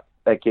stop.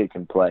 That kid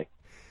can play.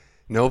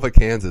 Nova,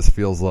 Kansas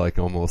feels like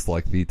almost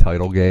like the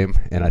title game,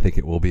 and I think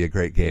it will be a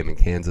great game. In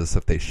Kansas,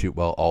 if they shoot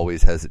well,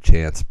 always has a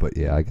chance. But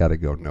yeah, I got to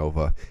go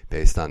Nova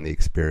based on the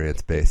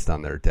experience, based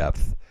on their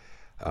depth.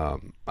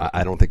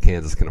 I don't think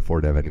Kansas can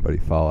afford to have anybody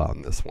fall out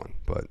in this one,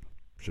 but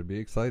should be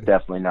exciting.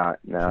 Definitely not.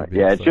 No,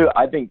 yeah, it should.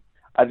 I think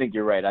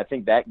you're right. I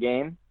think that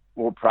game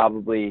will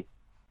probably.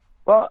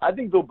 Well, I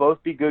think they'll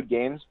both be good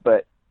games,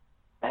 but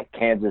that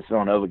Kansas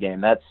Villanova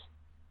game, that's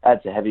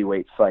a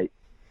heavyweight fight.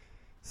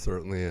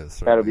 Certainly is.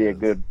 That'll be a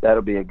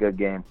good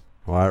game.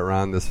 All right,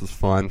 Ron, this was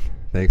fun.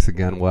 Thanks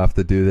again. We'll have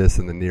to do this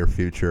in the near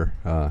future,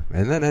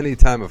 and then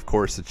anytime, of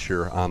course, that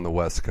you're on the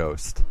West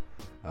Coast,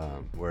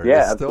 where it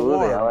is still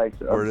warm. I like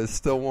where it is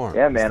still warm.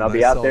 Yeah, man, I'll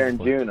be out there in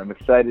June. I'm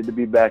excited to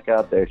be back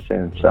out there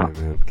soon. So, right,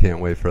 man. Can't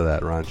wait for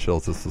that. Ron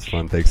Schultz, this was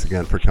fun. Thanks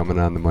again for coming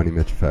on the Money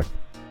Mitch Effect.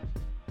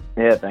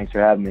 Yeah, thanks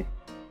for having me.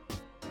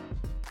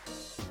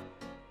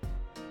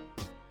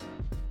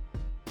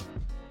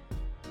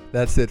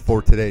 That's it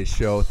for today's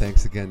show.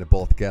 Thanks again to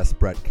both guests,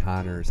 Brett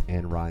Connors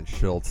and Ron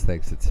Schultz.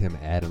 Thanks to Tim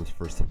Adams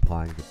for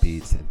supplying the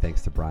beats, and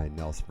thanks to Brian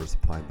Nelson for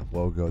supplying the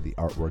logo, the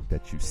artwork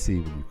that you see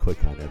when you click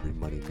on every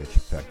Money Mitch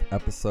Effect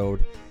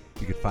episode.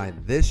 You can find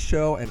this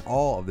show and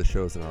all of the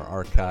shows in our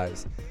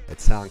archives at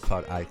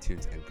SoundCloud,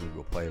 iTunes, and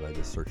Google Play by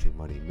just searching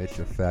Money Mitch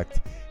Effect.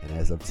 And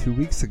as of 2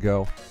 weeks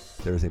ago,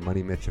 there's a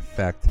Money Mitch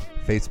Effect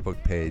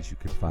Facebook page. You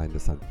can find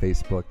us on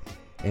Facebook.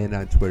 And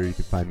on Twitter, you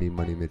can find me,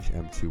 Money Mitch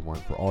M21,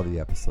 for all the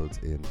episodes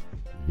in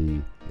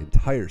the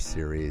entire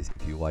series.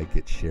 If you like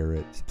it, share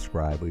it,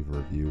 subscribe, leave a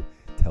review,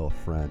 tell a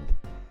friend,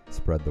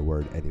 spread the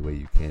word any way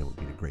you can. It would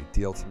mean a great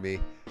deal to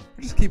me.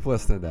 Or just keep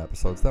listening to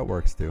episodes. That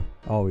works too.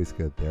 Always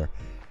good there.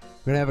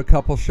 We're going to have a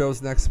couple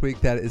shows next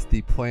week. That is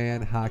the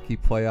plan. Hockey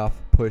playoff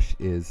push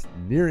is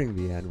nearing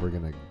the end.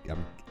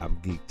 I'm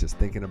geeked just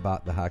thinking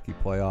about the hockey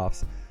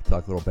playoffs.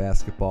 Talk a little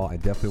basketball. I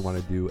definitely want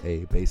to do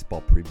a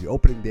baseball preview.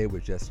 Opening day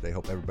was yesterday.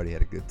 Hope everybody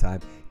had a good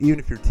time, even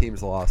if your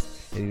team's lost,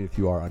 and even if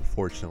you are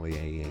unfortunately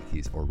a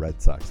Yankees or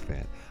Red Sox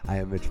fan. I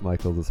am Mitch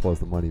Michaels. This was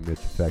the Money Mitch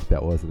Effect.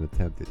 That was an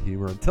attempt at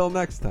humor. Until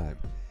next time,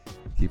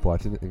 keep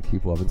watching it and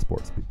keep loving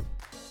sports, people.